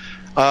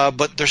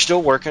 but they're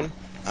still working.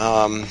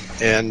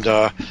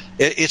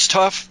 It's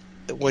tough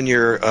when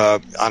you're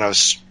on an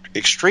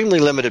extremely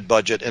limited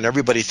budget and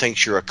everybody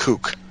thinks you're a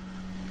kook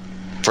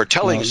for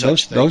telling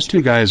such things. Those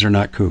two guys are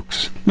not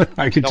kooks.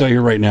 I can tell you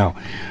right now.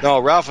 No,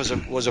 Ralph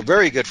was a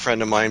very good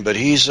friend of mine, but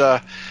he's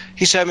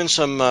having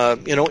some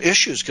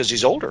issues because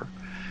he's older,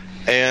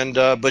 and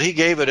but he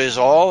gave it his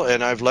all,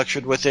 and I've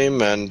lectured with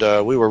him, and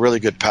we were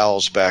really good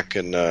pals back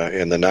in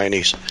the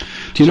 90s.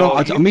 Do you know?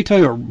 Let me tell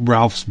you what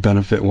Ralph's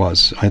benefit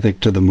was, I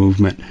think, to the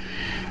movement.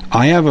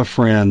 I have a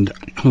friend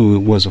who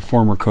was a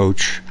former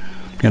coach,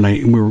 and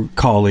we were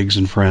colleagues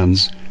and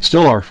friends,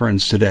 still are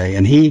friends today,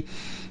 and he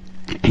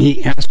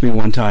asked me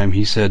one time,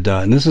 he said,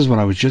 and this is when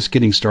I was just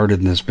getting started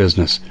in this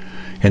business,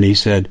 and he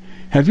said,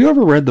 have you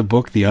ever read the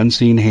book, The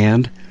Unseen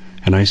Hand?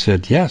 And I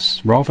said,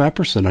 yes, Ralph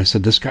Epperson. I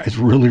said, this guy's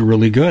really,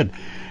 really good.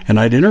 And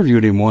I'd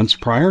interviewed him once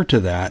prior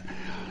to that,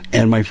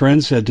 and my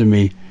friend said to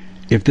me,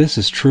 if this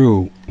is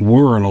true,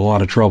 we're in a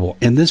lot of trouble.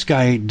 And this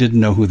guy didn't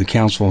know who the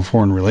Council of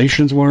Foreign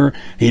Relations were.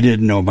 He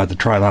didn't know about the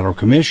Trilateral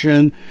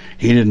Commission.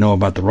 He didn't know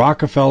about the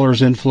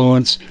Rockefellers'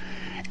 influence.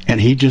 And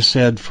he just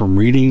said, from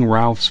reading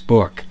Ralph's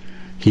book,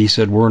 he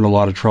said, we're in a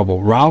lot of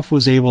trouble. Ralph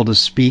was able to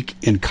speak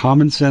in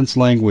common sense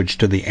language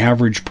to the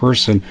average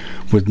person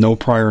with no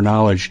prior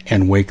knowledge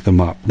and wake them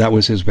up. That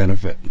was his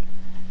benefit.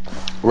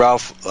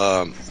 Ralph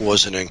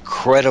was an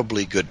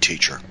incredibly good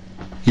teacher.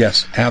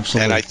 Yes,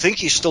 absolutely. And I think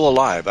he's still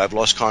alive. I've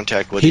lost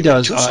contact with him. He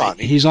does.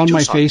 He's on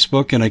my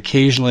Facebook, and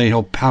occasionally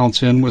he'll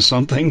pounce in with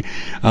something.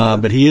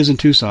 But he is in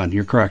Tucson.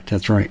 You're correct.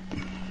 That's right.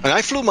 And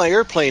I flew my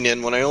airplane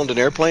in when I owned an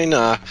airplane.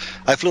 I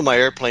flew my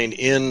airplane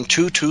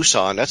into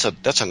Tucson. That's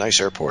a nice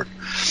airport,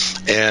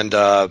 and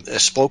I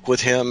spoke with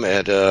him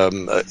at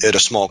a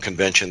small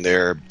convention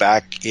there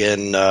back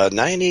in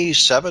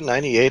 97,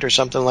 98 or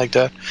something like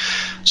that.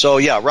 So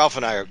yeah, Ralph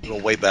and I go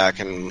way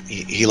back, and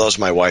he loves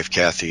my wife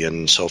Kathy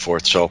and so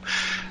forth. So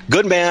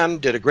good man,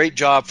 did a great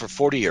job for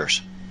 40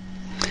 years.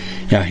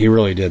 Yeah, he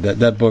really did.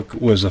 That book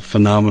was a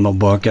phenomenal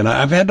book, and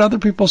I've had other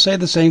people say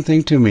the same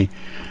thing to me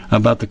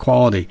about the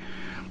quality.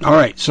 All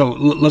right, so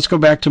let's go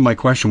back to my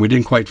question. We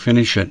didn't quite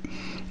finish it.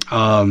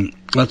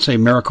 let's say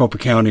Maricopa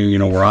County,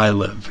 where I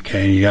live,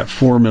 okay, you got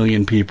 4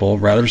 million people,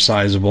 rather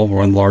sizable,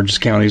 one of the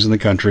largest counties in the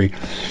country,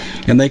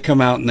 and they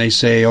come out and they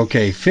say,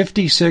 okay,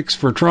 56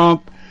 for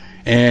Trump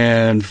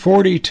and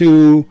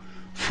 42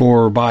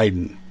 for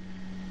Biden.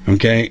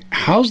 Okay,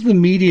 how's the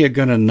media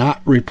going to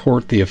not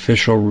report the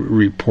official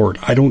report?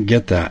 I don't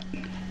get that.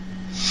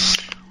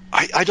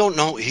 I don't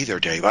know either,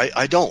 Dave.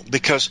 I don't,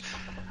 because,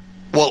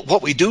 well,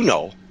 what we do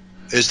know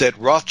is that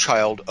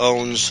Rothschild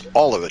owns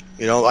all of it.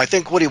 I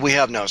think, what do we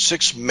have now?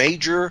 6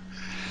 major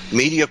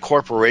media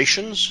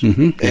corporations,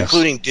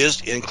 including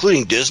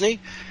Disney,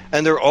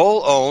 and they're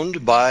all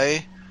owned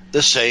by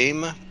the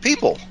same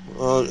people,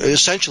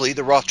 essentially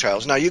the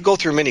Rothschilds. Now, you go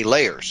through many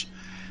layers,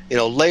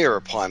 layer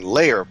upon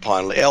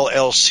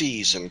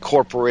LLCs and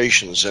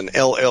corporations and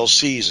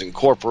LLCs and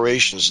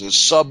corporations and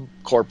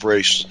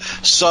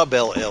sub-corporations,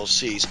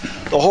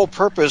 sub-LLCs. The whole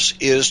purpose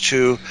is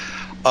to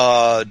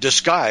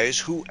disguise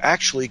who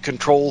actually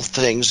control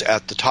things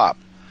at the top.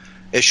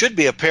 It should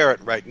be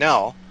apparent right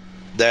now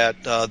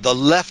that the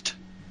left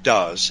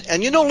does.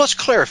 And, let's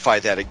clarify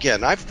that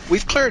again.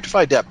 We've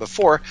clarified that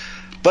before,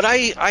 but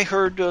I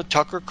heard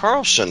Tucker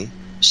Carlson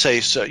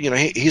say, so,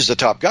 he's the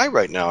top guy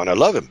right now, and I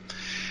love him.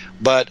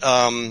 But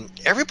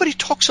everybody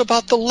talks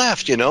about the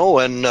left,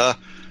 and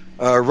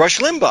Rush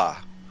Limbaugh,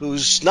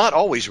 who's not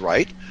always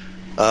right,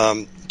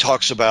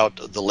 talks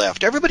about the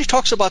left. Everybody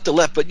talks about the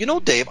left, but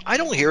Dave, I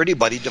don't hear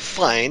anybody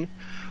define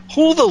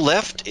who the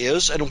left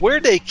is and where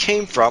they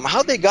came from,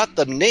 how they got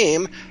the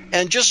name,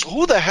 and just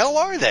who the hell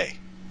are they?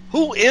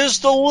 Who is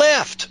the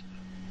left?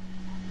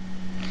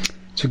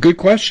 It's a good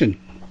question.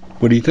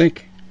 What do you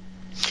think?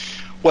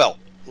 Well,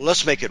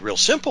 let's make it real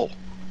simple.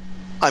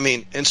 I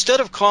mean, instead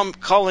of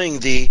calling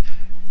the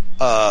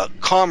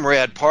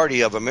Comrade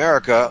Party of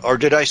America, or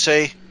did I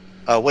say,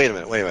 wait a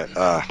minute.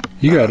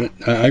 You got it.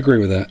 I agree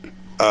with that.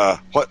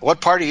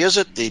 What party is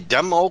it? The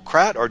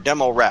Democrat or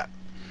Demo-Rat?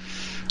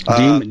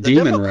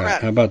 Demon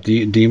Rat. How about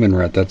the Demon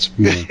Rat? That's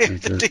me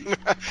right there.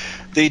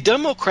 The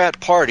Democrat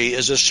Party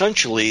is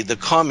essentially the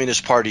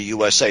Communist Party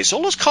USA. So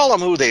let's call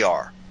them who they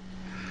are.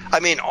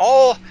 I mean,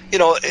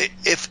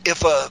 if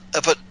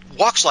it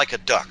walks like a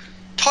duck,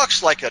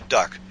 talks like a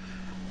duck,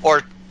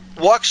 or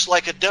walks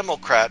like a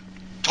Democrat,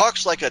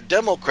 talks like a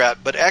Democrat,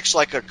 but acts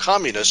like a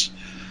communist,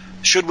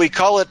 should we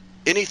call it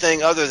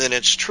anything other than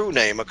its true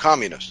name, a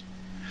communist?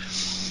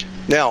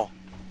 Now,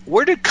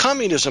 where did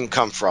communism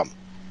come from?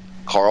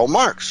 Karl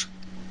Marx,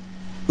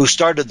 who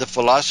started the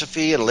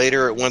philosophy, and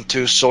later it went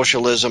to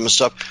socialism and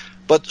stuff.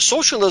 But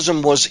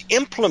socialism was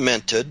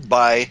implemented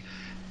by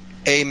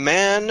a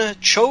man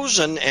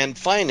chosen and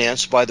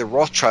financed by the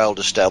Rothschild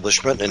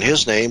establishment, and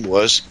his name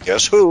was,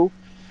 guess who?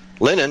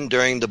 Lenin,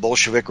 during the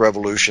Bolshevik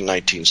Revolution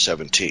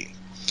 1917.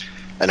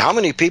 And how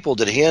many people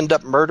did he end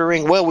up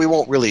murdering? Well, we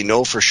won't really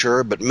know for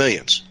sure, but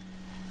millions,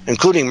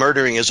 including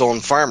murdering his own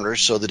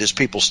farmers so that his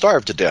people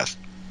starved to death.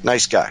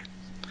 Nice guy.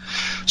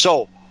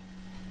 So,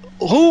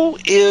 who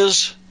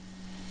is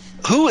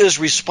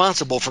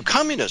responsible for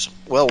communism?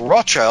 Well,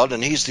 Rothschild,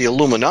 and he's the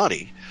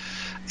Illuminati.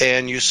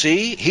 And you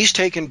see, he's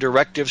taken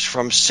directives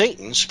from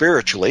Satan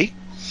spiritually,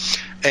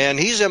 and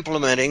he's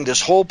implementing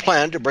this whole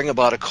plan to bring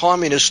about a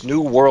communist new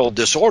world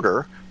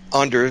disorder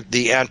under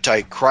the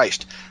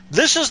Antichrist.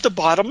 This is the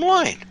bottom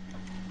line.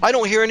 I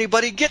don't hear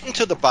anybody getting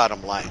to the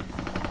bottom line.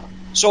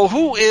 So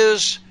who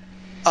is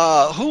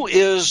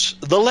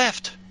the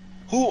left?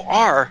 Who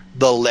are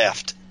the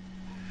left?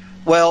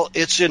 Well,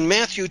 it's in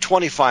Matthew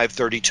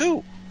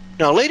 25:32.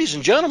 Now, ladies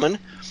and gentlemen,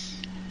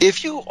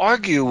 if you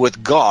argue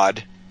with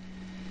God,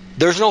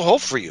 there's no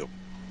hope for you.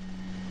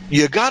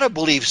 You got to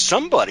believe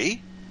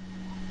somebody.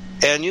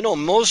 And,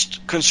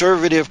 most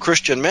conservative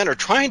Christian men are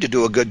trying to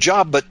do a good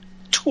job, but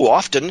too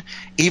often,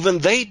 even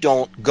they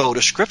don't go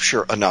to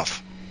Scripture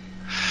enough.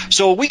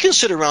 So we can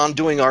sit around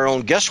doing our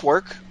own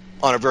guesswork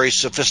on a very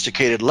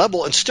sophisticated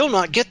level and still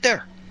not get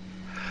there.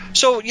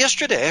 So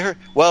yesterday, I heard,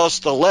 well, it's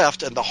the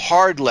left and the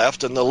hard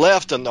left and the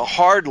left and the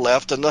hard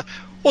left and the...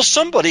 Well,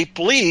 somebody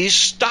please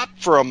stop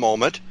for a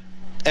moment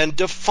and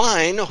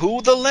define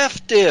who the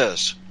left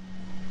is.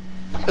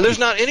 And there's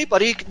not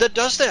anybody that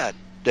does that,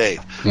 Dave.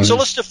 Mm-hmm. So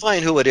let's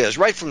define who it is,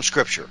 right from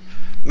Scripture.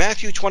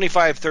 Matthew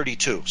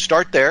 25:32.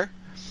 Start there,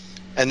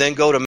 and then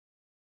go to...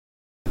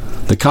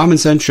 The Common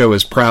Sense Show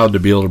is proud to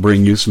be able to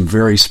bring you some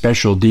very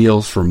special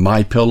deals from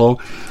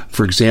MyPillow.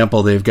 For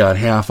example, they've got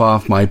half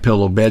off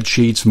MyPillow bed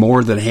sheets,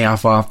 more than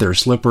half off their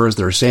slippers,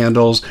 their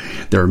sandals,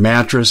 their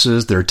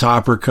mattresses, their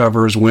topper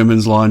covers,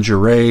 women's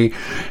lingerie.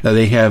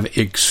 They have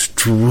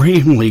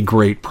extremely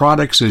great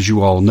products, as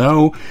you all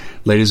know.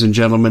 Ladies and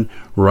gentlemen,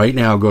 right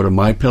now go to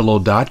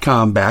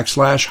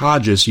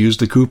mypillow.com/Hodges. Use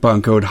the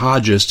coupon code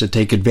Hodges to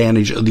take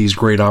advantage of these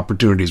great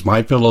opportunities.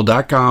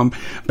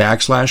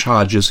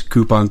 mypillow.com/Hodges,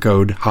 coupon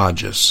code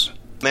Hodges.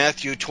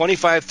 Matthew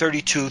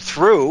 25:32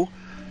 through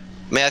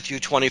Matthew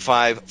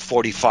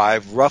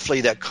 25:45,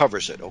 roughly that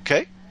covers it,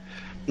 okay?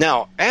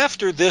 Now,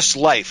 after this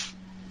life,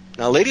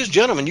 now, ladies and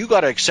gentlemen, you got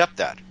to accept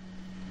that.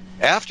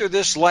 After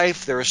this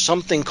life, there is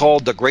something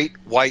called the Great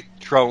White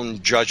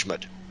Throne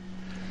Judgment.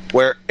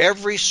 where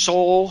every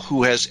soul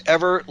who has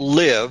ever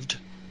lived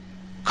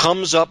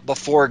comes up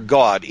before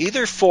God,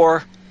 either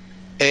for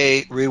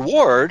a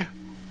reward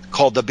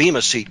called the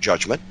Bema Seat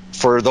judgment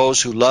for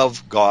those who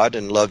love God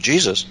and love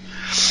Jesus.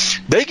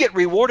 They get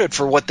rewarded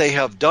for what they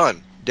have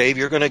done. Dave,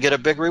 you're going to get a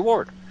big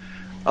reward,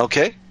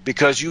 okay?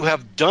 Because you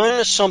have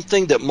done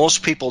something that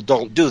most people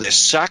don't do. They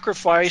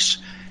sacrifice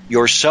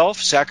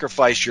yourself,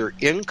 sacrifice your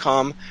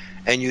income,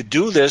 and you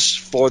do this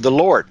for the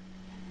Lord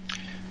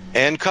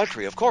and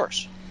country, of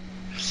course.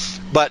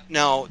 But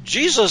now,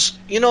 Jesus,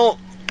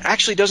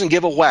 actually doesn't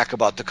give a whack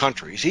about the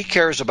countries. He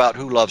cares about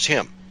who loves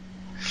him.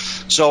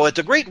 So at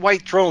the Great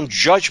White Throne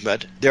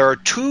Judgment, there are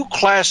two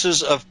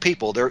classes of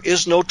people. There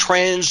is no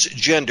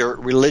transgender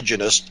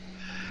religionist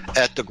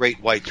at the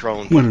Great White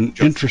Throne. What an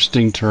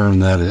interesting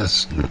term that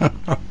is.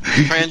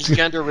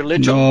 Transgender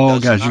religion. No,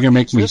 guys, you're going to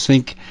make me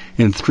think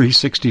in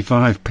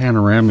 365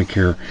 panoramic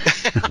here.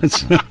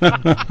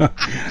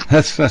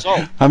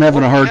 I'm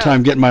having a hard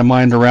time getting my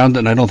mind around it,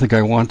 and I don't think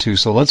I want to,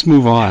 so let's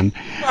move on.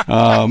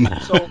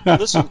 So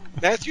listen,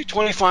 Matthew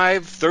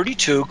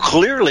 25:32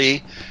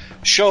 clearly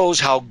shows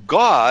how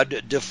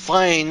God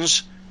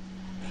defines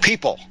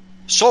people,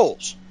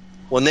 souls,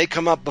 when they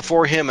come up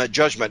before him at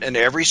judgment. And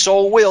every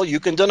soul will. You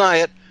can deny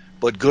it,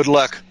 but good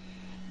luck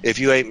if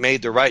you ain't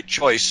made the right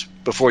choice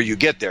before you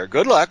get there.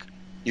 Good luck.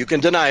 You can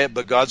deny it,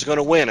 but God's going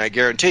to win, I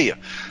guarantee you.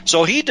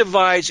 So he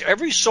divides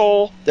every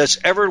soul that's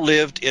ever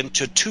lived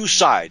into two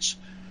sides.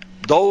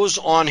 Those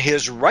on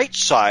his right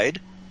side,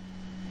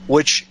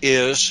 which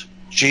is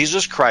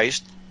Jesus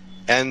Christ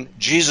and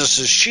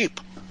Jesus'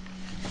 sheep.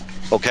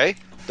 Okay?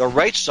 The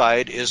right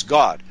side is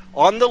God.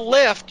 On the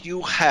left,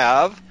 you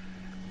have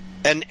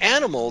an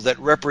animal that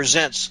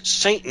represents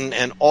Satan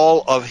and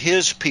all of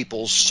his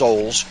people's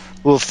souls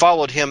who have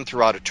followed him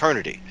throughout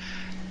eternity.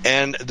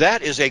 And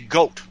that is a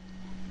goat.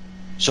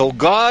 So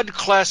God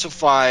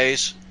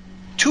classifies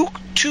two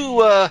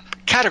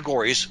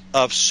categories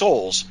of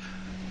souls.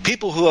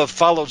 People who have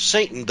followed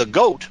Satan, the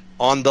goat,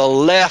 on the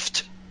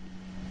left.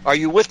 Are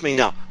you with me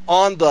now?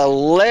 On the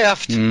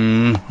left.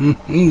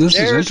 Mm-hmm. This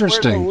is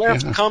interesting. Where the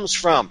left comes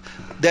from.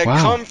 That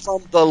come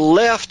from the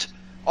left.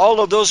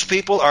 All of those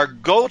people are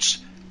goats.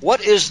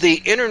 What is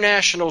the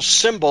international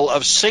symbol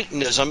of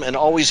Satanism, and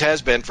always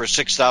has been for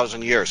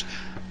 6,000 years?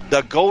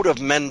 The goat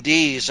of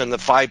Mendes and the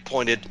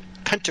five-pointed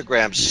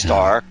pentagram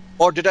star.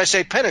 Or did I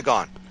say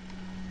Pentagon?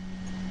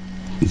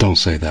 Don't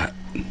say that.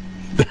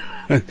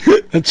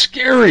 That's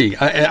scary.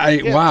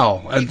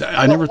 Wow.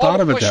 I never thought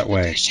of it that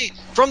way. DC.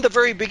 From the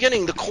very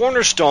beginning, the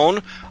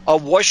cornerstone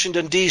of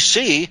Washington,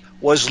 D.C.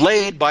 was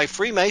laid by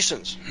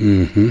Freemasons.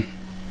 Mm-hmm.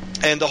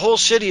 And the whole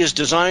city is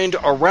designed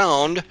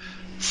around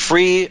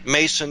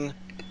Freemason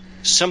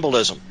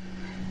symbolism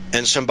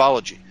and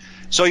symbology.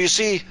 So you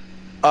see,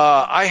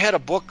 I had a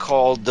book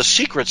called The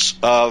Secrets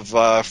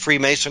of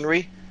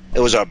Freemasonry. It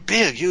was a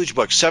big, huge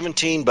book,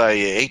 17 by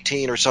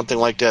 18 or something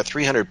like that,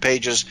 300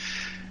 pages.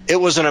 It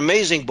was an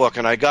amazing book,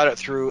 and I got it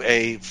through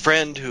a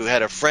friend who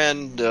had a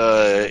friend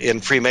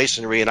in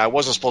Freemasonry, and I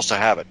wasn't supposed to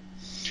have it.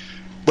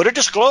 But it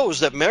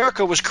disclosed that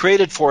America was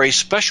created for a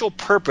special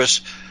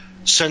purpose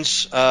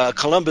since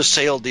Columbus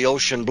sailed the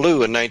ocean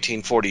blue in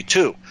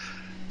 1942.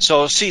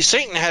 So, see,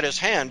 Satan had his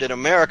hand in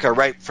America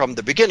right from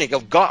the beginning.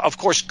 Of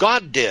course,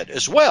 God did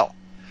as well.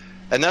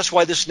 And that's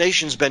why this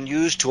nation's been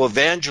used to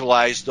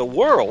evangelize the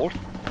world.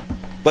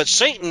 But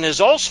Satan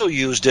has also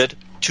used it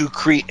to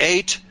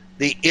create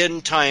the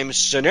end time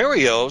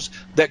scenarios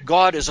that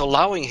God is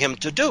allowing him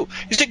to do.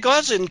 You see,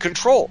 God's in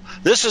control.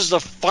 This is the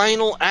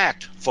final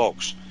act,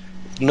 folks.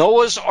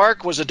 Noah's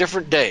Ark was a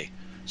different day.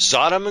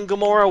 Sodom and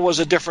Gomorrah was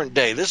a different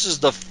day. This is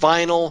the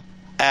final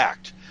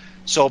act.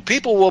 So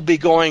people will be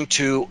going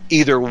to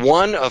either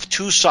one of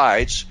two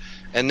sides,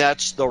 and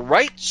that's the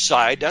right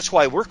side. That's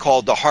why we're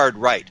called the hard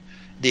right,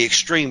 the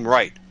extreme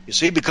right. You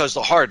see, because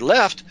the hard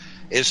left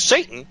is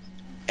Satan,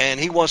 and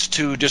he wants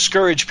to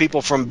discourage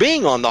people from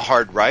being on the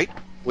hard right,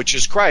 which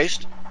is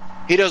Christ.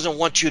 He doesn't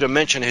want you to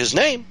mention his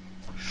name.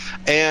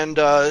 And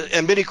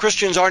many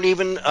Christians aren't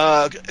even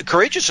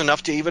courageous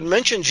enough to even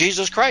mention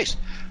Jesus Christ.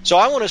 So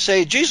I want to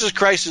say Jesus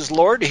Christ is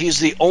Lord. He's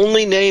the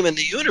only name in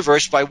the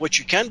universe by which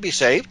you can be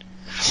saved.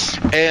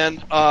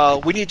 And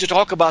we need to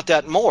talk about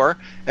that more.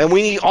 And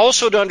we need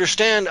also to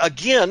understand,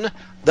 again,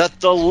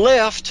 that the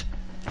left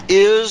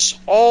is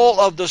all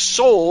of the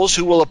souls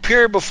who will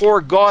appear before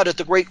God at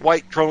the Great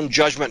White Throne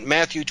Judgment,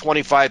 Matthew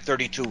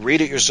 25:32.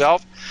 Read it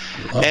yourself.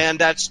 And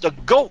that's the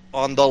goat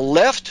on the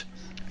left,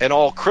 and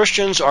all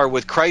Christians are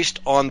with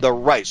Christ on the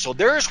right. So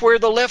there's where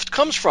the left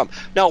comes from.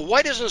 Now,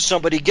 why doesn't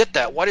somebody get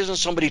that? Why doesn't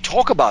somebody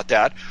talk about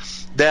that?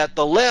 That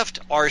the left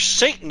are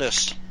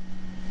Satanists.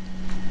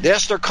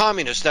 Yes, they're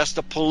communists. That's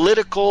the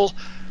political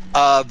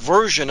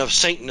version of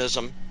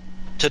Satanism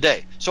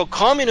today. So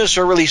communists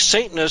are really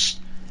Satanists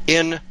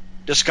in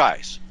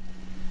disguise.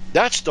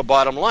 That's the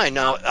bottom line.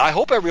 Now, I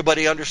hope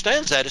everybody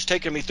understands that. It's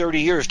taken me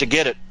 30 years to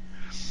get it.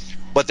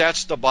 But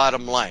that's the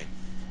bottom line.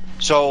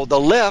 So the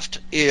left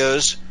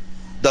is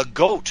the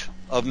goat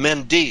of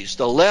Mendes.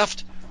 The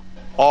left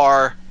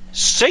are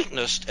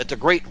Satanist at the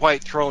great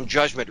white throne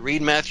judgment.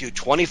 Read Matthew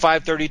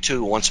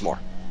 25:32 once more.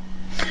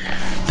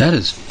 That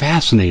is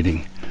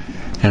fascinating.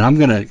 And I'm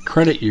going to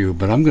credit you,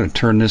 but I'm going to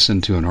turn this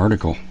into an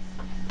article.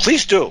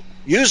 Please do.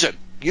 Use it.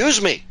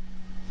 Use me.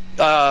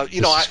 I have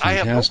no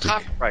fantastic.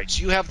 copyrights.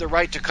 You have the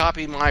right to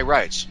copy my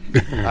rights.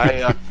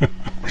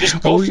 Just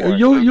Oh, go for it.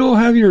 you'll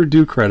have your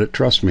due credit,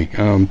 trust me.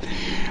 I'm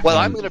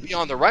going to be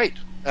on the right.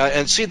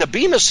 And see, the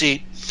Bema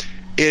seat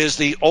is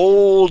the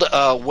old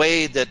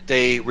way that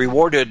they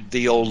rewarded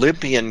the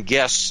Olympian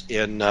guests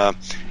in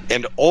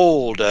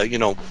old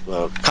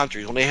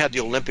countries. When they had the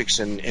Olympics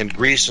in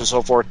Greece and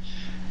so forth,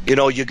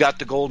 you got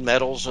the gold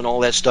medals and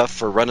all that stuff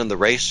for running the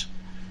race.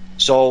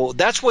 So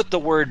that's what the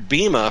word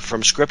Bema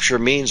from Scripture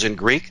means in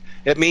Greek.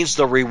 It means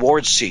the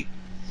reward seat.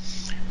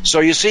 So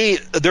you see,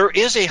 there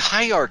is a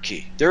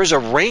hierarchy. There is a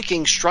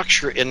ranking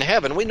structure in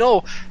heaven. We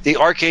know the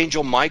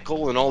Archangel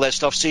Michael and all that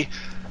stuff. See,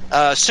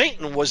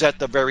 Satan was at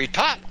the very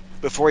top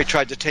before he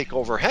tried to take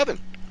over heaven.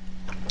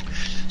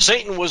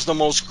 Satan was the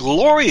most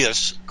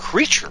glorious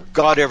creature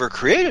God ever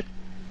created.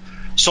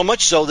 So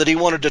much so that he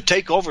wanted to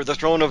take over the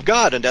throne of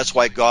God, and that's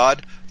why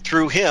God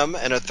threw him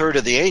and a third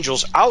of the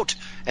angels out,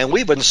 and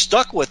we've been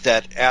stuck with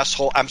that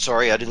asshole. I'm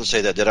sorry, I didn't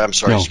say that, did I? I'm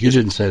sorry. No, you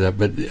didn't say that,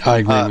 but I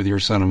agree with your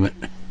sentiment.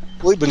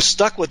 We've been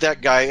stuck with that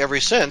guy ever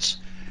since,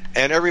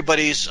 and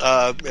everybody's,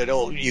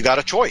 you got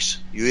a choice.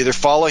 You either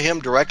follow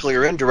him directly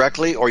or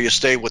indirectly, or you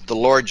stay with the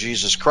Lord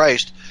Jesus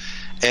Christ,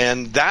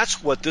 and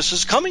that's what this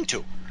is coming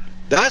to.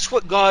 That's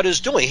what God is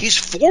doing. He's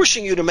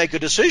forcing you to make a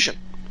decision,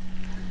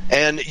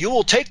 and you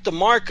will take the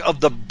mark of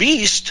the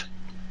beast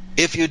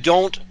if you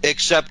don't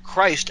accept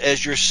Christ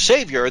as your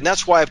Savior. And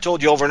that's why I've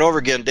told you over and over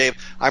again, Dave,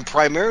 I'm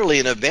primarily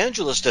an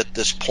evangelist at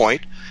this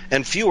point,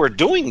 and few are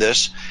doing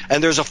this,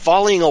 and there's a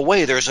falling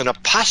away, there's an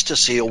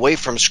apostasy away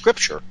from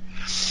Scripture.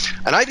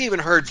 And I've even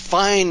heard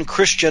fine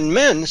Christian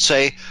men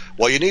say,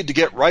 well, you need to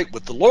get right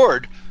with the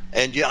Lord,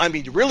 and you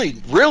really,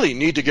 really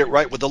need to get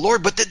right with the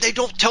Lord, but they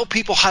don't tell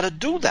people how to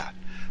do that.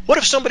 What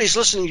if somebody's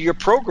listening to your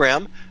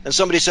program, and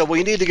somebody said, well,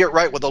 you need to get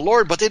right with the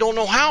Lord, but they don't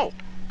know how?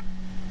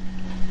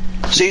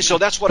 See, so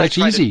that's what that's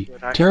I try easy. to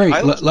do. Terry,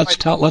 let's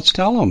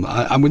tell them.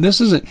 I mean,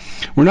 this isn't.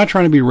 We're not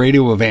trying to be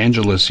radio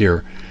evangelists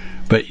here,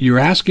 but you're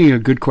asking a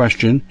good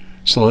question.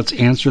 So let's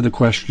answer the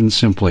question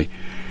simply.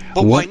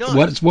 But why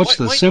not? What's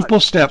the simple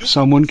step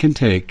someone can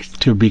take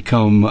to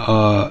become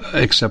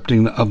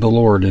accepting of the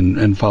Lord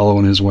and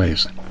following His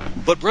ways?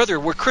 But brother,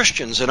 we're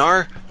Christians, and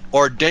our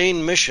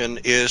ordained mission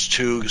is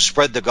to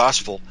spread the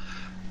gospel.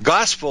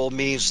 Gospel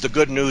means the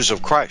good news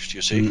of Christ.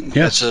 You see,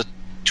 yes. It's a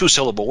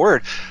two-syllable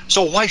word.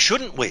 So why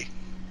shouldn't we?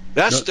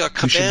 That's the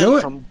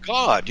command from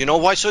God.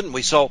 Why shouldn't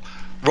we? So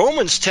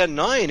Romans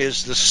 10:9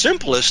 is the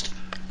simplest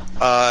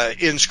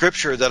in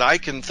Scripture that I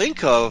can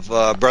think of,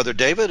 Brother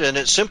David, and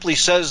it simply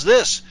says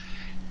this: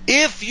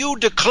 if you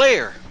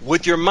declare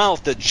with your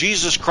mouth that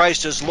Jesus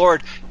Christ is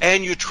Lord,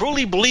 and you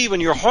truly believe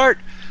in your heart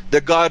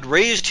that God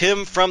raised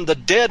him from the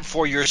dead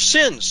for your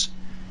sins,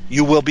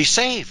 you will be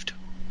saved.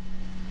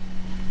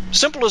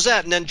 Simple as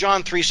that. And then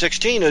John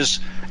 3:16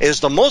 is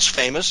the most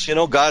famous.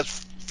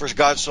 For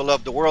God so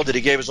loved the world that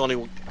he gave his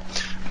only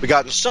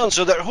begotten Son,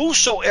 so that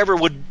whosoever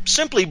would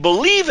simply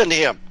believe in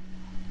him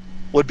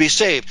would be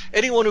saved.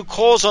 Anyone who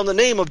calls on the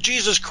name of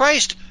Jesus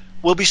Christ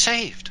will be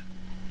saved.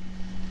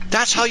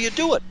 That's how you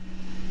do it.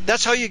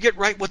 That's how you get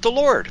right with the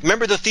Lord.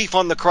 Remember the thief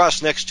on the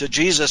cross next to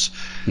Jesus,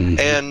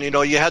 and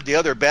you had the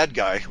other bad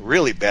guy,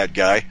 really bad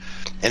guy,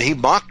 and he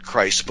mocked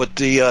Christ. But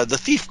the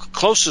thief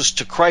closest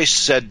to Christ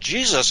said,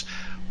 "Jesus,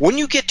 when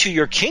you get to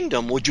your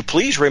kingdom, would you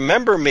please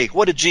remember me?"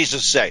 What did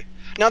Jesus say?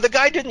 Now the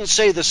guy didn't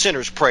say the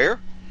sinner's prayer.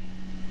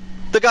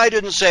 The guy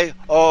didn't say,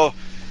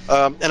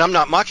 and I'm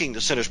not mocking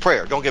the sinner's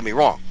prayer. Don't get me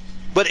wrong,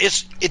 but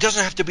it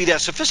doesn't have to be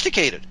that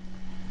sophisticated.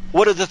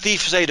 What did the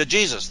thief say to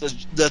Jesus?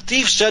 The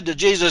thief said to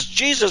Jesus,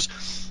 "Jesus,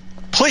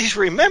 please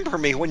remember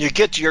me when you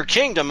get to your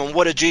kingdom." And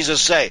what did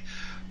Jesus say?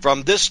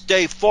 "From this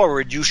day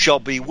forward, you shall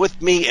be with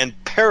me in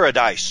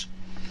paradise."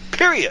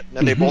 Period.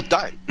 And they both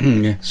died.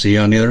 See you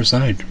on the other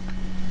side.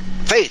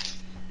 Faith.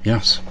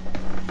 Yes.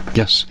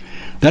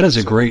 That is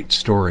a great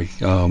story,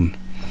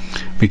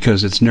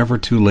 because it's never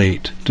too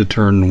late to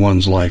turn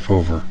one's life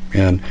over.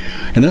 And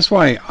that's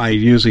why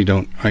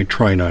I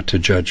try not to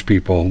judge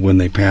people when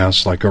they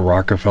pass, like a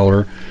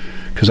Rockefeller,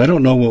 because I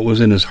don't know what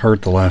was in his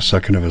heart the last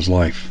second of his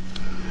life.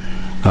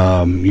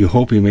 You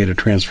hope he made a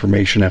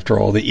transformation after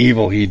all the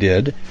evil he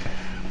did,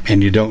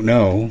 and you don't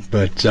know,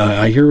 but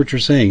I hear what you're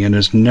saying, and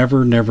it's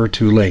never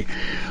too late.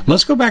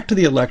 Let's go back to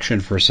the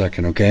election for a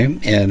second, okay?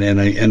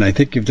 And I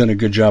think you've done a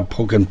good job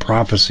poking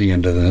prophecy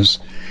into this,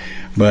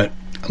 but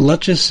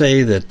let's just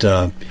say that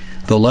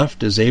the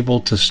left is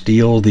able to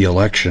steal the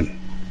election,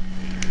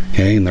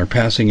 okay? And they're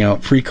passing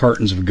out free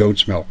cartons of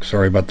goat's milk.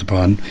 Sorry about the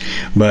pun,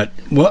 but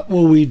what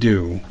will we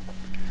do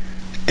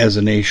as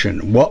a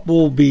nation? What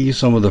will be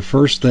some of the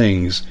first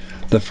things,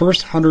 the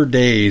first 100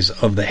 days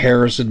of the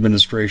Harris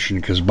administration,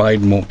 because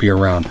Biden won't be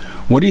around?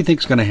 What do you think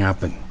is going to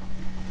happen?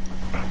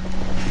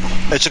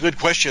 It's a good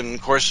question.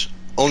 Of course,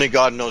 only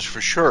God knows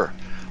for sure.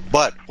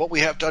 But what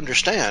we have to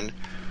understand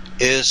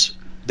is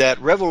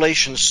that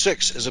Revelation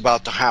 6 is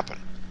about to happen.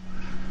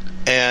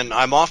 And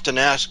I'm often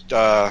asked,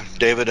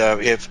 David,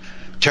 if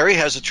Terry,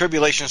 has the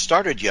tribulation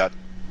started yet?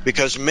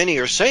 Because many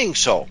are saying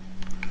so.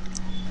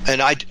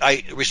 And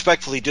I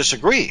respectfully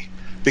disagree,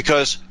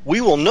 because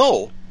we will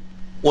know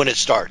when it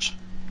starts.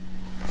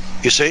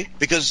 You see?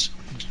 Because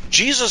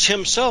Jesus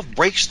himself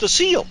breaks the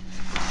seal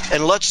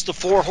and lets the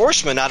 4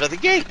 horsemen out of the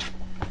gate.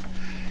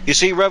 You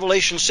see,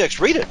 Revelation 6,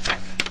 read it.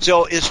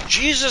 So it's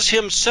Jesus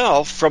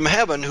himself from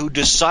heaven who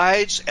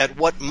decides at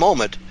what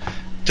moment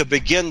to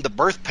begin the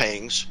birth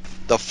pangs,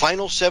 the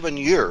final 7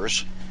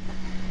 years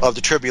of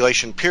the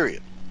tribulation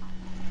period.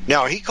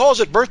 Now, he calls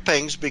it birth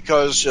pangs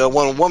because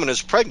when a woman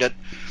is pregnant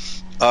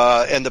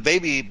and the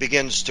baby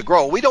begins to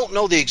grow, we don't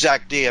know the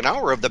exact day and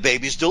hour of the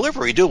baby's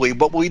delivery, do we?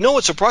 But we know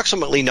it's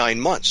approximately 9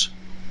 months.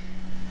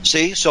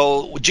 See,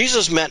 so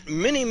Jesus meant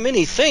many,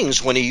 many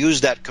things when he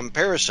used that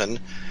comparison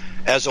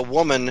as a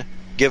woman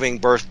giving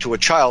birth to a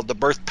child, the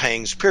birth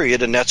pangs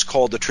period, and that's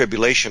called the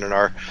tribulation in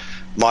our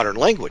modern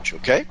language,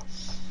 okay?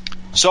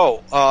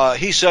 So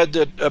he said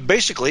that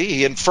basically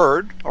he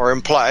inferred or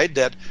implied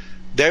that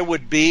there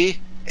would be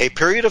a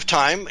period of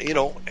time,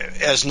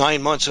 as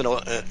 9 months in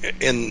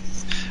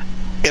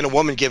a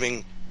woman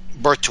giving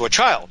birth to a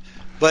child.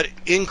 But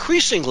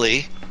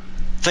increasingly,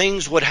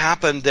 things would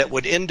happen that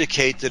would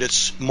indicate that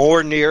it's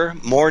more near,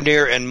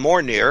 and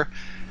more near.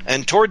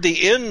 And toward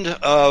the end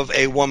of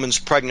a woman's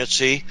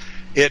pregnancy,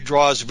 it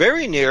draws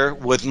very near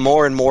with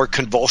more and more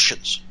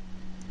convulsions.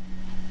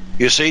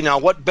 You see, now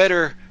what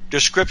better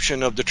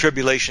description of the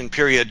tribulation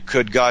period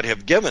could God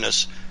have given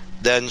us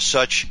than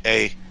such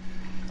a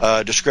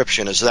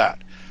description as that?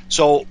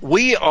 So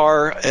we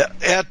are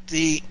at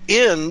the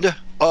end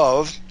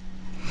of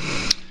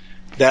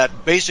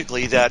that,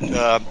 basically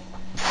that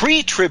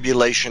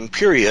pre-tribulation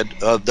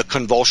period of the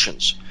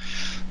convulsions.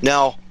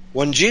 Now,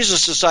 when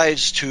Jesus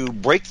decides to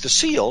break the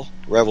seal,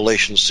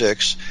 Revelation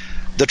 6,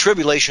 the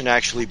tribulation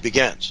actually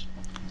begins.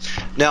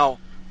 Now,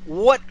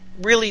 what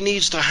really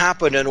needs to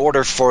happen in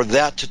order for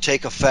that to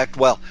take effect?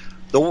 Well,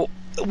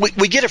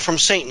 we get it from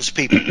Satan's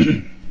people.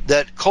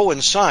 That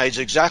coincides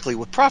exactly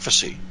with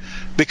prophecy,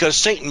 because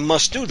Satan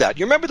must do that.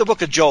 You remember the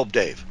book of Job,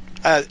 Dave?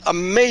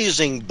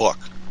 Amazing book,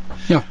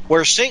 yeah,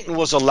 where Satan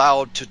was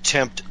allowed to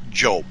tempt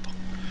Job.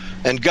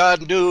 And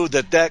God knew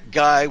that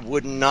guy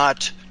would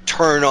not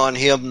turn on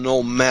him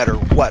no matter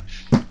what.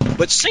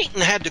 But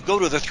Satan had to go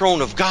to the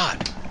throne of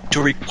God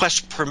to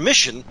request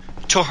permission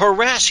to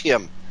harass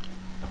him,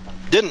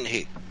 didn't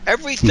he?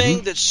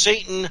 Everything that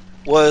Satan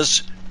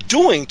was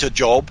doing to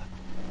Job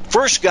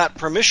first got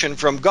permission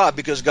from God,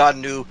 because God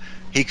knew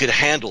he could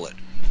handle it.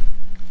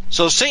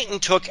 So Satan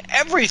took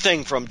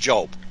everything from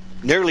Job,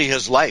 nearly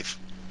his life.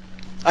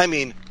 I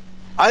mean,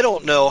 I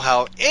don't know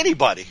how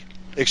anybody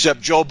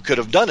except Job could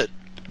have done it,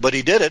 but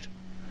he did it.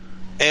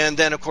 And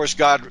then, of course,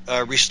 God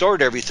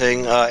restored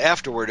everything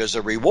afterward as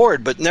a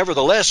reward. But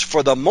nevertheless,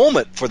 for that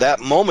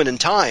moment in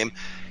time,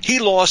 he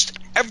lost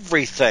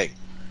everything.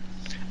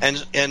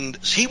 And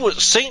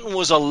Satan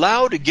was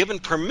allowed, given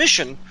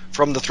permission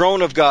from the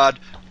throne of God,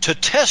 to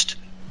test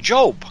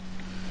Job.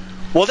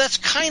 Well, that's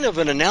kind of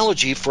an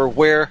analogy for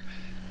where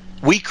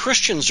we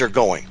Christians are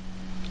going.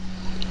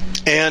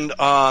 And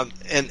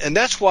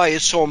that's why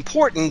it's so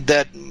important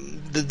that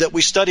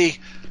we study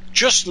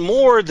just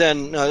more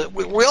than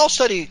we all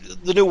study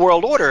the New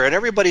World Order, and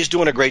everybody's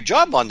doing a great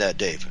job on that,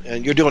 Dave,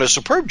 and you're doing a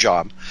superb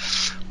job.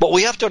 But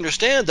we have to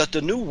understand that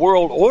the New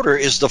World Order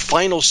is the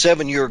final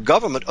 7-year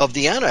government of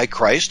the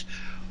Antichrist,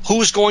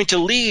 who's going to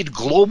lead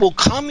global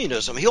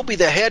communism. He'll be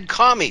the head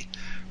commie.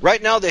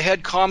 Right now, the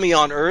head commie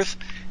on Earth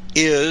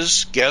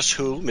is, guess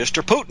who?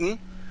 Mr. Putin.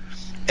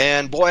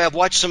 And boy, I've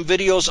watched some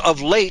videos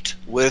of late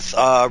with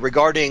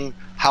regarding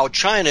how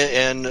China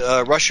and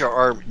Russia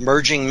are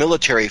merging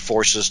military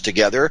forces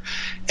together.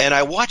 And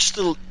I watched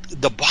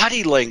the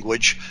body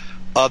language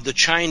of the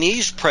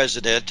Chinese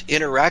president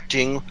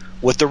interacting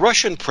with the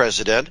Russian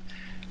president.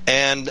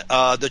 And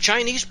the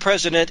Chinese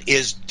president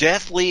is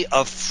deathly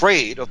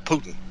afraid of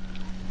Putin,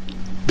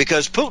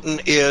 because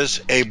Putin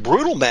is a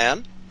brutal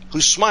man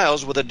who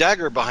smiles with a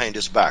dagger behind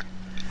his back.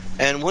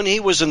 And when he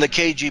was in the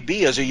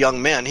KGB as a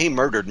young man, he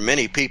murdered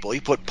many people.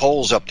 He put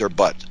poles up their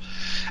butt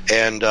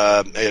and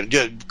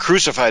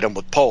crucified them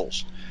with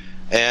poles.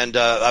 And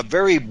a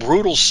very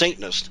brutal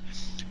Satanist.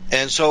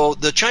 And so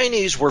the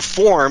Chinese were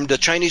formed, the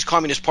Chinese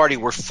Communist Party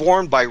were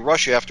formed by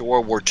Russia after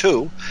World War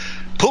II.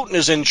 Putin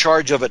is in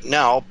charge of it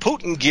now.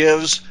 Putin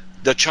gives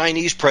the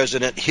Chinese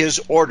president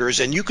his orders,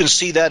 and you can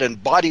see that in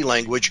body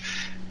language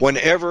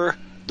whenever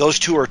those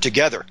two are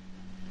together.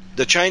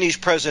 The Chinese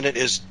president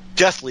is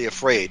deathly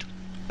afraid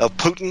of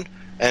Putin,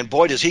 and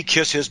boy, does he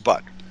kiss his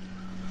butt.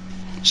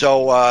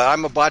 So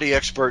I'm a body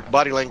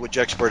language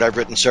expert. I've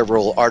written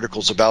several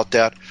articles about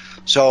that.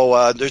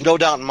 So there's no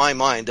doubt in my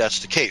mind that's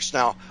the case.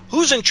 Now,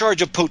 who's in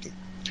charge of Putin?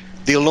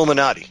 The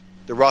Illuminati,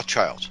 the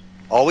Rothschilds,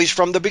 always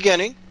from the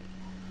beginning.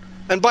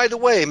 And by the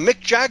way, Mick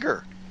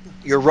Jagger,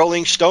 your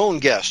Rolling Stone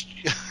guest.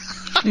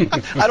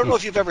 I don't know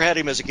if you've ever had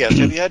him as a guest.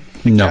 Have you had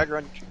Mick Jagger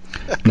on?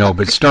 No,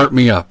 but start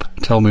me up.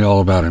 Tell me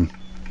all about him.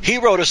 He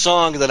wrote a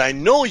song that I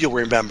know you'll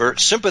remember,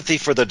 Sympathy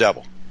for the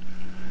Devil.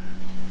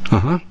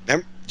 Uh-huh.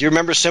 Do you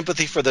remember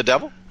Sympathy for the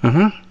Devil?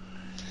 Uh-huh.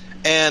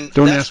 And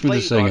don't that's ask me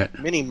to sing it.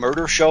 Many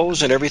murder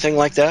shows and everything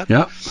like that.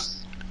 Yeah.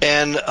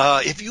 And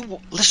if you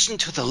listen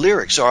to the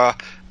lyrics,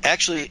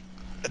 actually,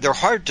 they're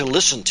hard to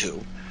listen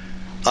to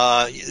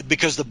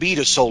because the beat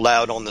is so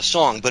loud on the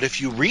song. But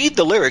if you read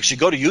the lyrics, you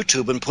go to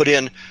YouTube and put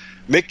in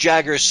Mick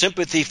Jagger's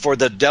Sympathy for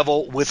the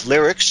Devil with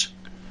lyrics.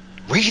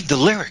 Read the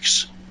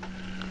lyrics,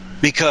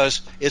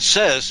 because it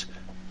says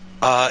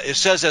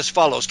as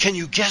follows: Can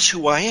you guess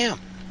who I am?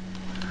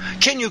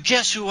 Can you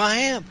guess who I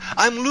am?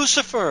 I'm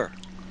Lucifer,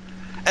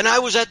 and I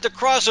was at the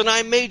cross, and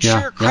I made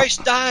sure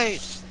Christ died.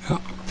 Yeah.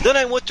 Then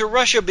I went to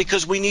Russia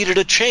because we needed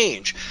a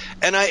change,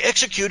 and I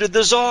executed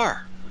the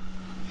Tsar.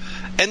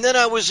 And then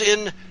I was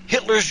in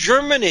Hitler's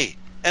Germany,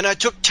 and I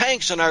took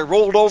tanks and I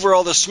rolled over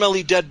all the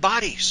smelly dead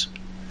bodies.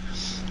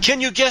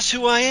 Can you guess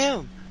who I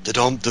am?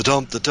 Da-dum,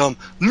 da-dum, da-dum.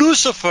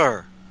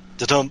 Lucifer.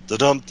 Da-dum,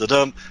 da-dum,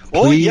 da-dum.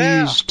 Oh,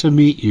 Pleased to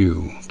meet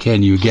you.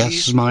 Can you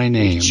guess my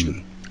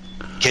name?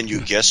 Can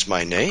you guess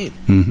my name?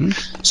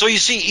 Mm-hmm. So you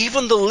see,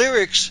 even the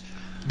lyrics,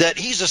 that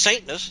he's a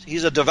Satanist,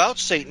 he's a devout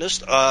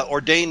Satanist,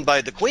 ordained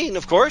by the Queen,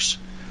 of course,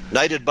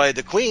 knighted by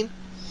the Queen.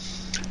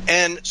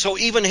 And so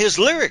even his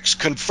lyrics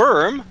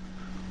confirm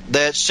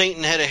that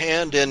Satan had a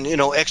hand in,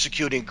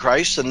 executing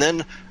Christ, and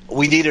then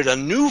we needed a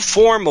new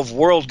form of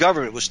world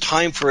government. It was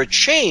time for a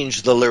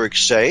change, the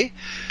lyrics say.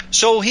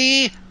 So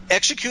he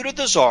executed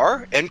the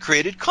Tsar and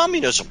created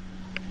communism.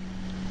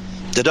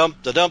 Da-dum,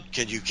 da-dum.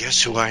 Can you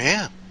guess who I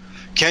am?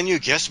 Can you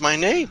guess my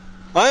name?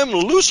 I am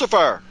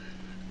Lucifer.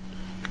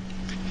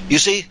 You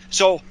see,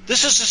 so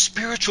this is a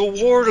spiritual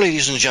war,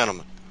 ladies and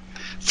gentlemen.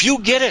 Few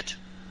get it.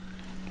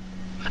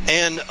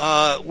 And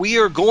we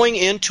are going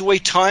into a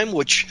time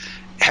which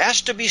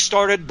has to be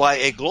started by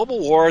a global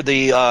war.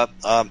 The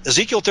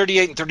Ezekiel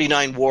 38 and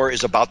 39 war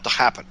is about to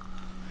happen.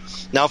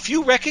 Now,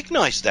 few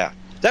recognize that.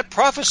 That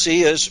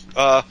prophecy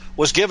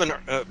was given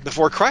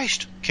before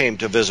Christ came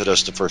to visit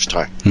us the first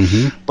time.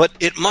 Mm-hmm. But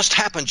it must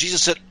happen.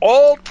 Jesus said,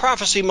 all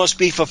prophecy must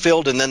be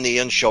fulfilled, and then the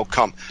end shall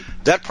come.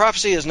 That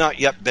prophecy has not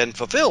yet been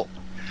fulfilled.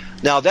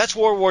 Now, that's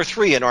World War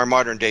III in our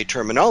modern-day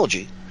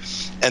terminology.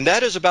 And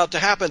that is about to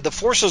happen. The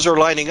forces are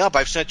lining up.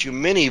 I've sent you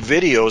many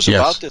videos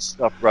about this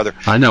stuff, brother.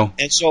 I know.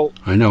 And so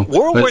I know.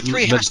 World War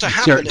III has to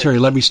happen. Terry,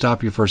 let me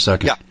stop you for a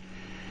second. Yeah.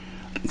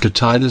 To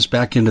tie this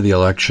back into the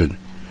election.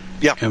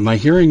 Yeah. Am I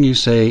hearing you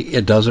say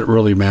it doesn't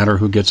really matter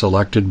who gets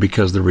elected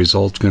because the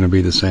result's going to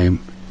be the same?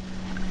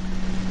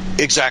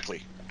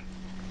 Exactly.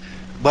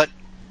 But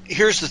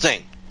here's the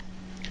thing.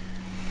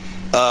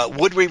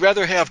 Would we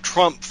rather have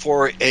Trump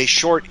for a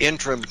short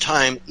interim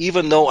time,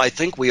 even though I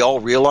think we all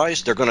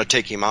realize they're going to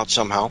take him out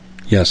somehow?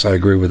 Yes, I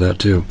agree with that,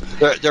 too.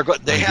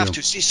 They have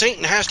to. See,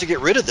 Satan has to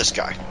get rid of this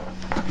guy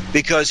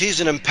because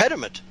he's an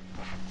impediment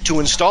to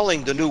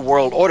installing the New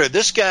World Order.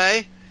 This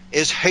guy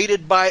is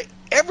hated by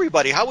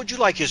everybody. How would you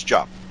like his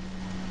job?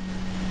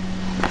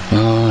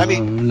 I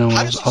mean, no,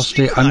 I'll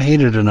stay. I'm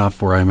hated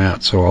enough where I'm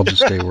at, so I'll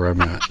just stay where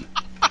I'm at.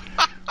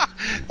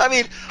 I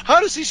mean,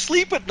 how does he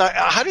sleep at night?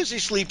 How does he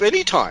sleep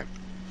anytime?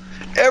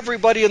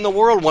 Everybody in the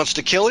world wants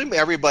to kill him.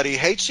 Everybody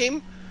hates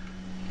him.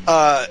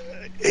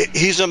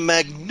 He's a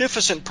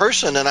magnificent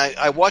person, and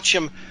I watch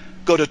him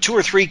go to 2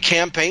 or 3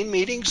 campaign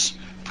meetings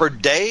per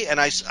day, and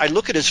I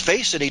look at his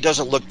face, and he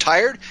doesn't look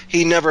tired.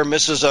 He never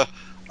misses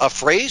a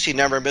phrase. He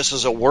never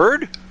misses a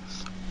word.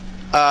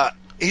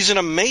 He's an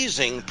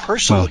amazing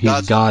person. Well,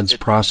 he's God's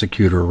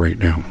prosecutor right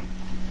now.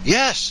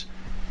 Yes,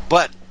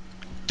 but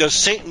does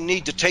Satan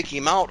need to take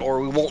him out,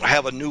 or we won't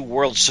have a new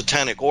world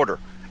satanic order?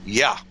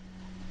 Yeah.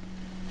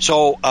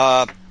 So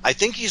I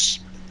think he's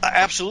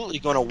absolutely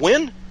going to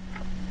win,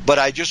 but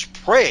I just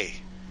pray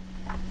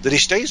that he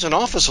stays in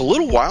office a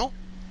little while.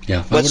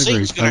 Yeah, but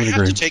Satan's going to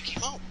have to take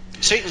him out.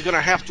 Satan's going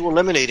to have to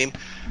eliminate him.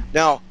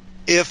 Now,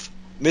 if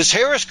Ms.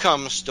 Harris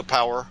comes to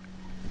power,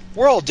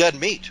 we're all dead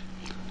meat.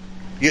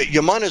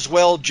 You might as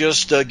well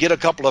just get a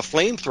couple of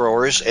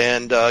flamethrowers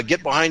and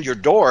get behind your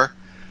door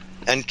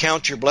and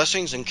count your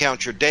blessings and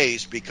count your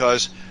days,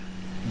 because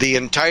the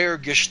entire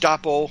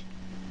Gestapo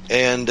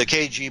and the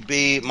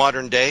KGB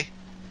modern day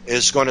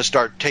is going to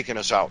start taking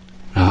us out.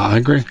 I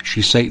agree.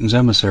 She's Satan's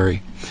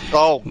emissary.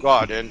 Oh,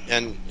 God.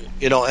 And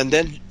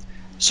then,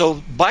 so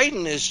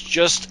Biden is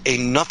just a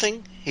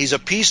nothing. He's a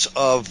piece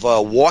of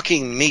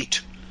walking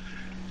meat.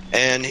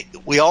 And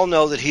we all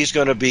know that he's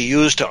going to be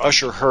used to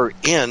usher her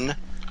in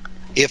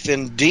if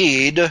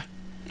indeed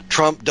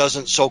Trump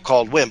doesn't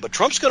so-called win. But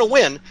Trump's going to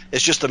win.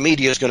 It's just the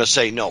media is going to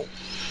say no.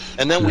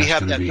 And then we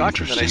have that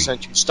document I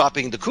sent you,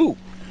 Stopping the Coup,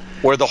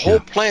 where the whole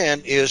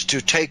plan is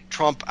to take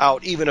Trump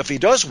out, even if he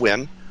does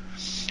win,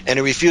 and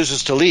he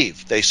refuses to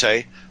leave. They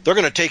say they're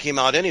going to take him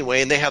out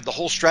anyway, and they have the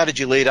whole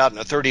strategy laid out in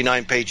a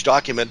 39-page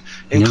document,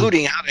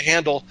 including how to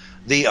handle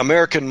the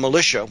American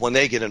militia when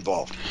they get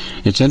involved.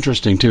 It's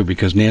interesting, too,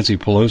 because Nancy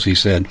Pelosi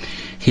said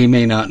he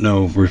may not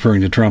know,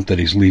 referring to Trump, that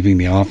he's leaving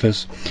the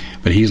office,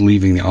 but he's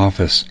leaving the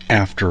office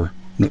after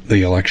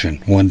the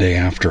election, one day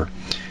after.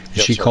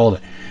 She called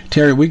it.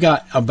 Terry, we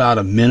got about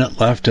a minute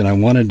left, and I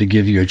wanted to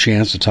give you a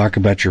chance to talk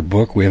about your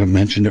book. We haven't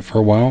mentioned it for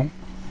a while.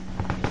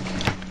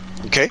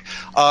 Okay.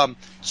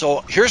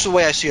 So here's the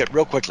way I see it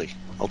real quickly.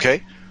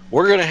 Okay.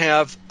 We're going to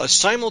have a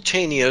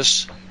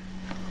simultaneous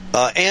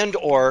and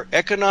or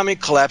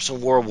economic collapse in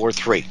World War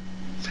III.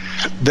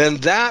 Then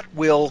that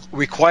will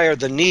require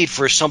the need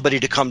for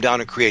somebody to come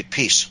down and create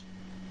peace,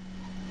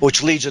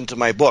 which leads into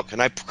my book.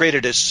 And I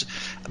created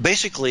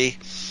basically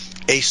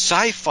a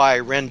sci-fi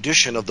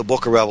rendition of the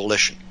Book of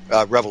Revelation,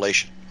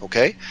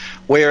 okay,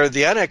 where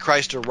the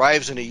Antichrist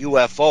arrives in a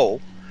UFO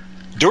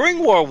during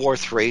World War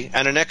III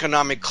and an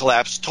economic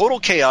collapse, total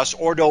chaos,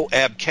 ordo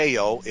ab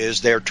chaos is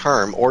their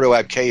term, ordo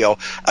ab chaos.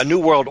 A new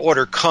world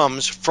order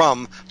comes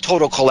from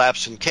total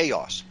collapse and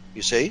chaos,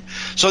 you see.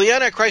 So the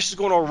Antichrist is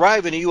going to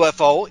arrive in a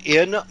UFO,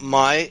 in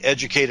my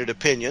educated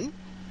opinion,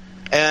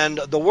 and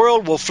the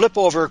world will flip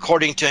over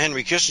according to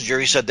Henry Kissinger.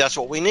 He said that's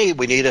what we need.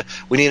 We need a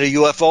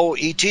UFO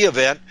ET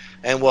event,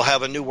 and we'll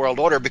have a new world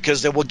order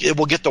because it will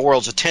get the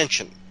world's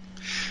attention.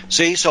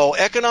 See, so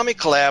economic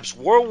collapse,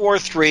 World War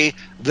III,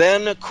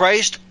 then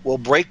Christ will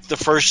break the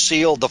first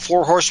seal. The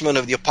four horsemen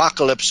of the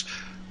apocalypse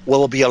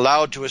will be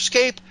allowed to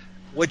escape,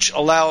 which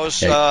allows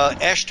Commander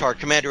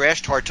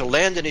Ashtar, to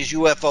land in his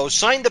UFO,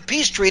 sign the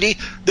peace treaty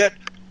that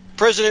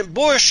President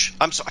Bush,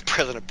 I'm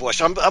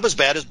as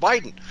bad as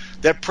Biden,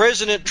 that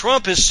President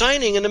Trump is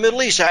signing in the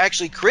Middle East,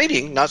 actually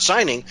creating, not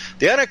signing.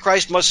 The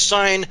Antichrist must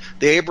sign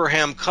the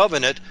Abraham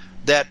covenant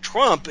that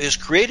Trump is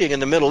creating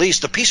in the Middle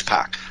East, the peace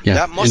pact. Yeah.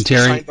 That must be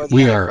signed by the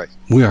Antichrist.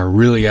 We are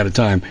really out of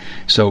time.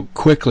 So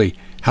quickly,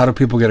 how do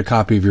people get a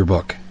copy of your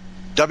book?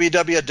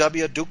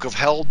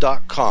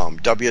 www.dukeofhell.com.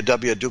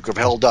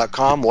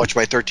 www.dukeofhell.com. Watch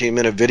my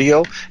 13-minute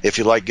video. If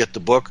you like, get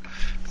the book.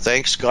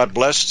 Thanks. God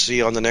bless. See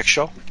you on the next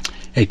show.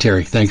 Hey,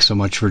 Terry, thanks so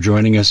much for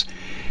joining us.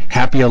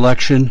 Happy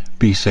election.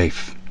 Be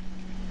safe.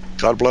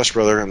 God bless,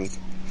 brother, and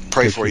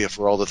pray for you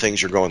for all the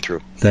things you're going through.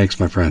 Thanks,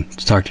 my friend.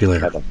 Talk to you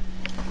later. Bye-bye.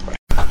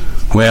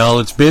 Well,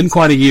 it's been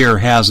quite a year,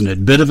 hasn't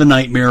it? Bit of a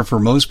nightmare for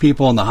most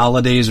people, and the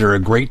holidays are a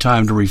great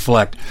time to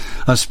reflect,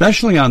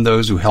 especially on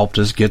those who helped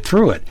us get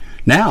through it.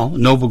 Now,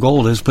 Noble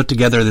Gold has put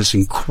together this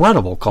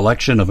incredible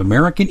collection of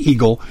American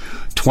Eagle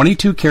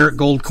 22-karat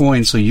gold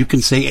coins, so you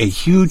can say a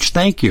huge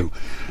thank you.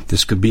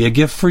 This could be a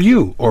gift for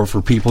you or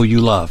for people you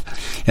love.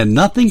 And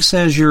nothing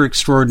says you're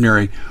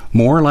extraordinary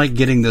more like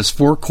getting this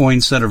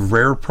 4-coin set of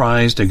rare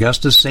prized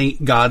Augusta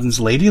St.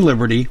 Gaudens Lady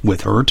Liberty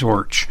with her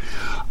torch.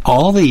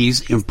 All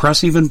these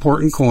impressive,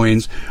 important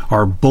coins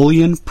are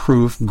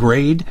bullion-proof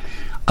grade,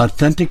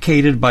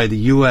 authenticated by the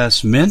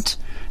U.S. Mint.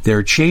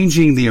 They're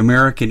changing the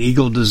American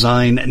Eagle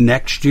design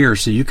next year,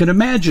 so you can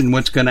imagine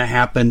what's going to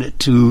happen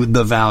to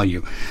the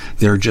value.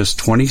 There are just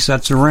 20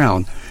 sets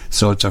around,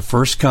 so it's a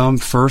first-come,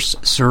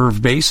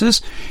 first-served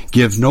basis.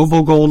 Give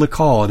Noble Gold a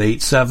call at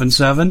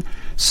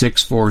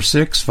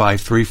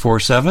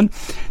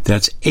 877-646-5347.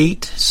 That's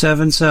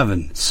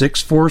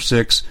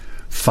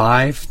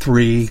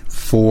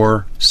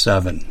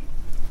 877-646-5347.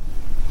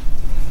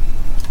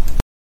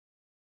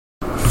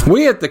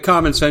 We at the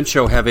Common Sense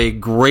Show have a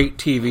great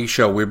TV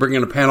show. We bring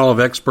in a panel of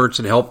experts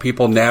that help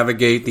people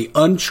navigate the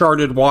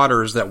uncharted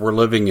waters that we're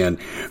living in.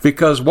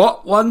 Because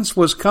what once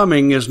was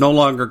coming is no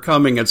longer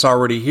coming. It's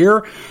already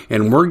here,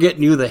 and we're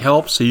getting you the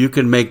help so you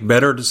can make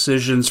better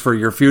decisions for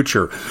your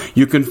future.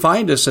 You can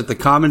find us at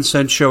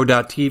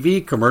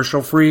thecommonsenseshow.tv,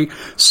 commercial-free,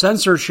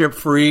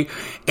 censorship-free,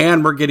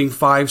 and we're getting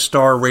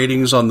 5-star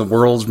ratings on the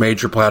world's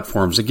major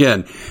platforms.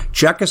 Again,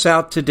 check us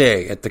out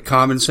today at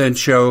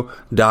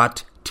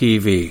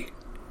thecommonsenseshow.tv.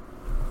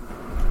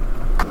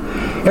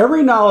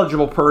 Every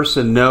knowledgeable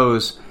person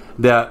knows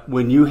that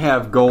when you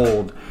have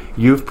gold,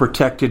 you've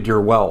protected your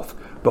wealth.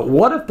 But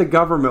what if the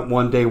government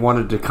one day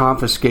wanted to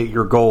confiscate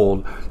your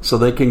gold so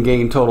they can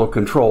gain total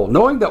control,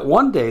 knowing that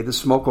one day the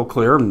smoke will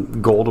clear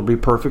and gold will be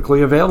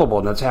perfectly available,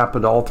 and that's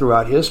happened all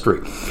throughout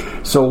history.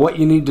 So what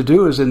you need to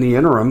do is, in the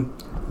interim,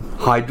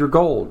 hide your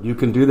gold. You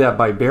can do that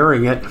by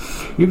burying it.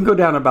 You can go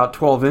down about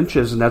 12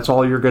 inches, and that's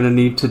all you're going to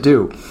need to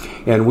do.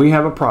 And we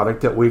have a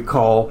product that we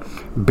call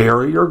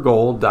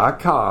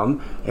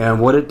buryyourgold.com, and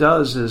what it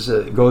does is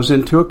it goes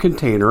into a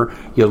container.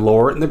 You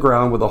lower it in the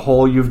ground with a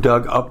hole you've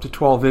dug up to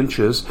 12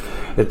 inches.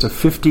 It's a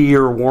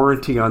 50-year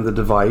warranty on the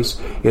device.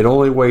 It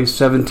only weighs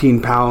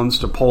 17 pounds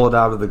to pull it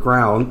out of the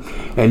ground,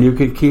 and you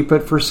can keep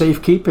it for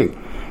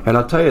safekeeping. And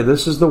I'll tell you,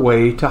 this is the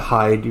way to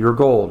hide your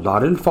gold.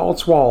 Not in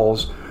false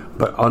walls,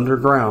 but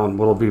underground,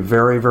 will be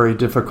very, very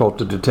difficult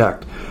to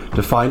detect.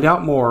 To find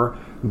out more,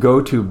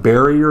 go to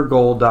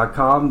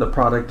buryyourgold.com. The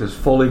product is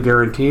fully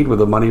guaranteed with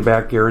a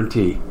money-back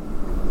guarantee.